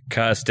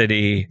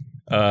custody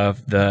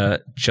of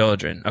the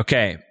children.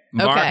 Okay,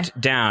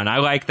 marked down. I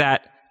like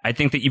that. I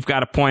think that you've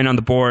got a point on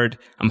the board.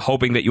 I'm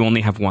hoping that you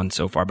only have 1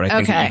 so far, but I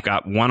think that you've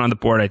got 1 on the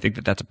board. I think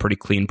that that's a pretty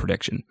clean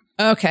prediction.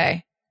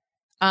 Okay.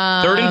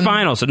 Third and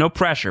final, so no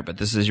pressure, but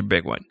this is your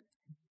big one.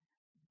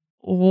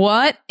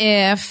 What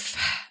if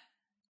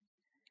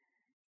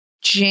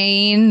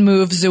Jane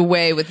moves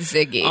away with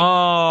Ziggy?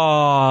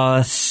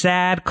 Oh,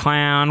 sad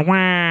clown. Wah.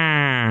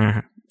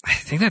 I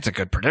think that's a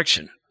good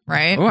prediction.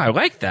 Right? Oh, I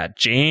like that.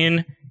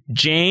 Jane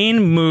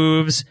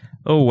moves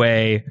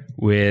away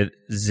with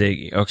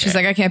Ziggy. Okay. She's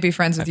like, I can't be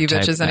friends with you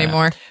bitches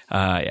anymore.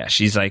 Yeah.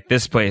 She's like,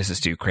 this place is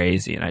too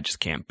crazy and I just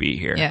can't be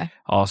here. Yeah.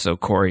 Also,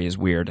 Corey is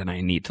weird and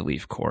I need to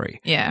leave Corey.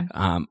 Yeah.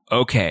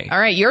 Okay. All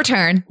right. Your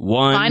turn.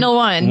 Final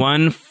one.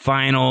 One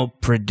final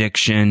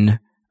prediction.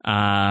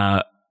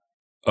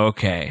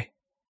 Okay.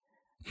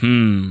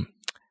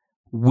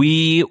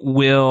 We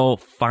will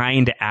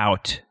find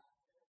out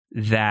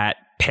that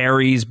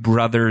Perry's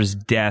brother's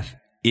death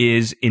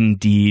is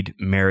indeed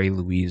Mary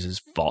Louise's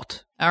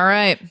fault. All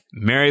right.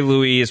 Mary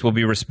Louise will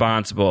be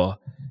responsible.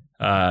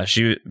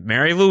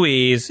 Mary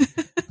Louise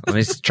Let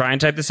me try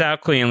and type this out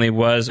cleanly.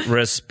 Was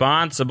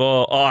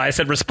responsible. Oh, I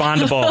said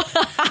respondable.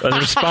 Was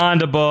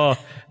respondable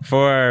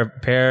for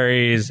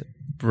Perry's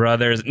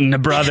brother's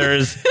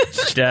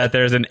death.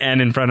 There's an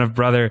N in front of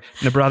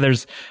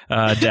brother's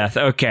death.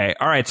 Okay.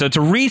 All right. So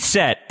to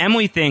reset,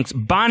 Emily thinks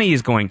Bonnie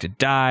is going to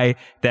die,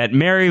 that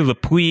Mary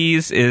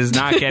Louise is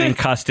not getting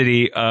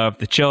custody of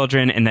the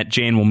children, and that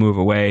Jane will move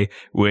away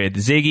with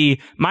Ziggy.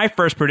 My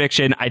first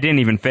prediction, I didn't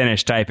even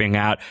finish typing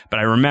out, but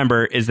I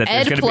remember, is that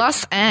there's going to be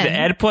the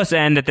Ed plus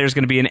N, that there's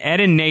going to be an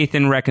Ed and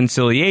Nathan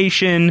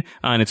reconciliation,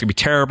 and it's going to be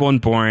terrible and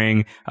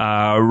boring.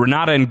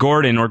 Renata and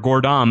Gordon, or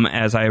Gordum,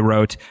 as I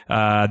wrote,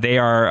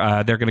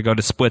 they're going to go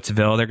to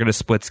Splitsville. They're going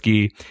to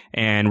Splitsky,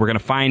 and we're going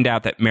to find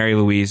out that Mary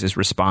Louise is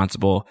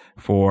responsible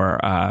for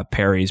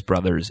Perry's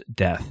brother's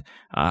death.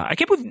 I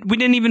can't believe we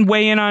didn't even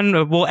weigh in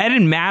on, will Ed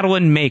and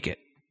Madeline make it?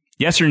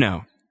 Yes or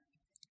no?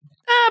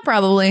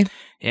 Probably.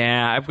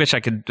 Yeah, I wish I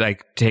could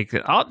take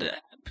it.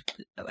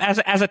 As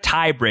a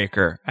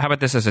tiebreaker. How about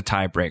this as a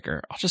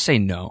tiebreaker? I'll just say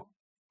no.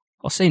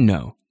 I'll say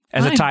no.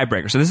 As a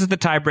tiebreaker. So this is the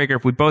tiebreaker.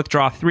 If we both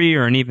draw 3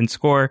 or an even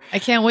score. I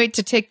can't wait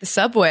to take the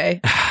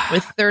subway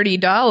with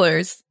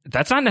 $30.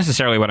 That's not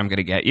necessarily what I'm going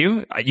to get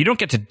you. You don't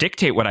get to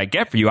dictate what I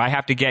get for you. I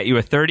have to get you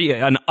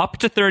an up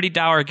to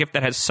 $30 gift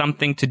that has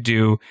something to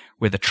do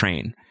with a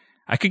train.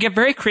 I could get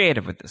very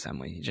creative with this,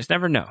 Emily. You just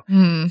never know.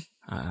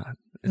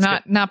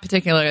 Not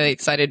particularly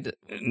excited.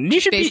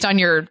 Based on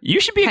your you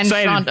should be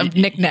excited of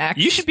knickknacks.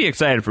 You should be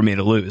excited for me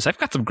to lose. I've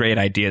got some great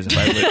ideas if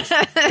I lose.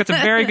 I've got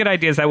some very good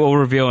ideas that we'll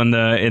reveal in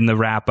the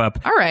wrap up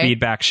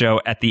feedback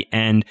show at the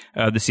end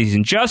of the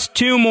season. Just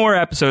 2 more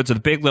episodes of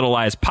the Big Little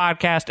Lies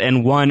podcast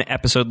and 1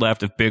 episode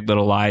left of Big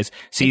Little Lies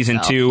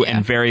season 2,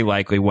 and very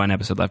likely 1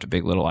 episode left of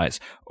Big Little Lies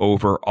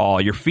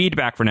overall. Your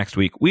feedback for next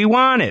week, we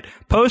want it.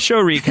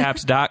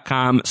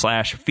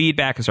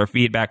 Postshowrecaps.com/feedback is our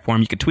feedback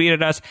form. You can tweet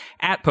at us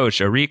at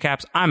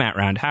postshowrecaps. I'm at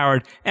Round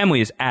Howard.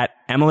 Emily is at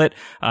Emilet.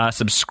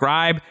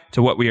 Subscribe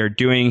to what we are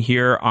doing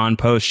here on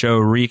Post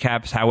Show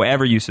Recaps.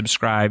 However you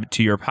subscribe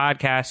to your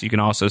podcast, you can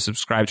also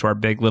subscribe to our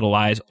Big Little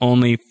Lies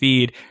only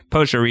feed.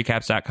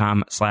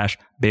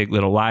 Postshowrecaps.com/Big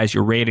Little Lies.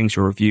 Your ratings,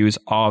 your reviews,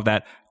 all of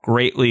that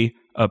greatly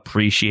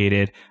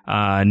appreciated.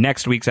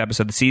 Next week's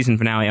episode, the season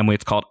finale, Emily,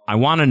 it's called I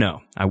Want to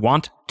Know. I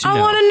Want to Know. I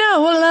want to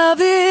know what love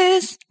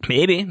is.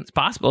 Maybe. It's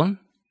possible.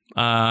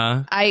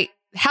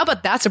 How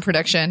about that's a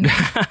prediction?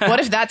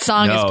 What if that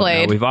song is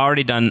played? No, we've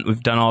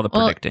done all the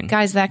predicting.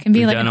 Guys, that can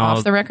be like an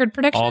off-the-record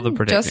prediction. All the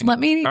predicting. Just let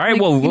me. All right,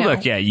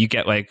 look, yeah, you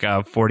get like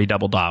 $40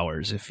 double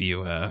if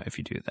you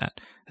do that.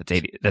 That's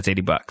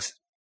 $80.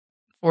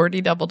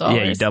 $40 double.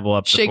 Yeah, you double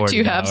up. Shake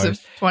 2 halves of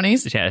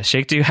 20s. Yeah,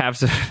 shake 2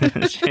 halves of.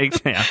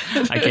 Yeah,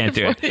 I can't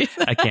do it.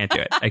 I can't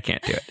do it.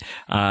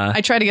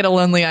 I try to get a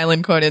Lonely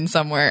Island quote in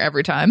somewhere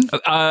every time.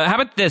 How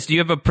about this? Do you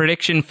have a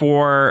prediction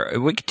for?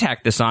 We could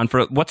tack this on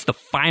for what's the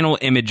final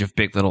image of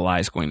Big Little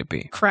Lies going to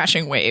be?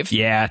 Crashing wave.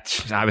 Yeah,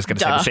 I was going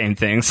to say the same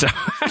thing. So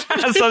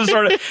some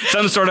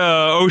sort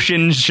of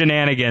ocean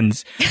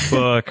shenanigans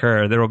will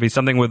occur. There will be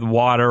something with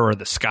water or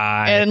the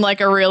sky, and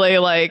like a really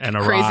crazy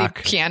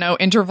rock. Piano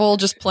interval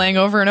just playing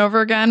over and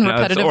over again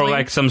repetitively, or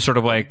like some sort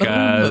of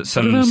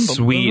some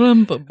sweet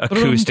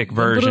acoustic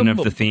version of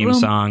the theme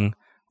song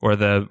or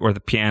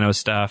the piano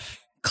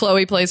stuff.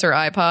 Chloe plays her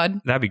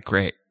iPod. That'd be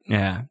great.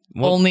 Yeah,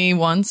 only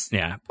once.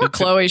 Yeah, poor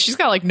Chloe. She's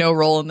got no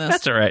role in this.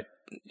 That's all right.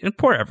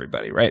 Poor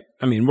everybody, right?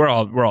 I mean, we're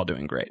all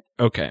doing great.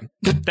 Okay,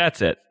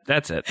 that's it.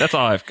 That's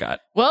all I've got.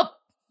 Well,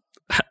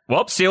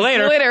 see you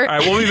later. All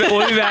right,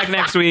 we'll be back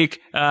next week,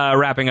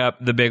 wrapping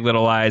up the Big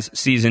Little Lies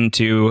season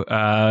 2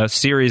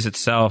 series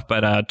itself,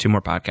 but 2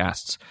 more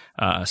podcasts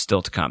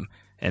still to come,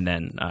 and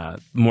then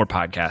more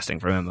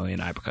podcasting from Emily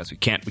and I, because we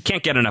can't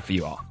get enough of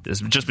you all. This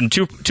has just been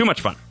too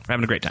much fun. We're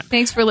having a great time.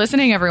 Thanks for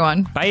listening,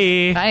 everyone.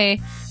 Bye. Bye.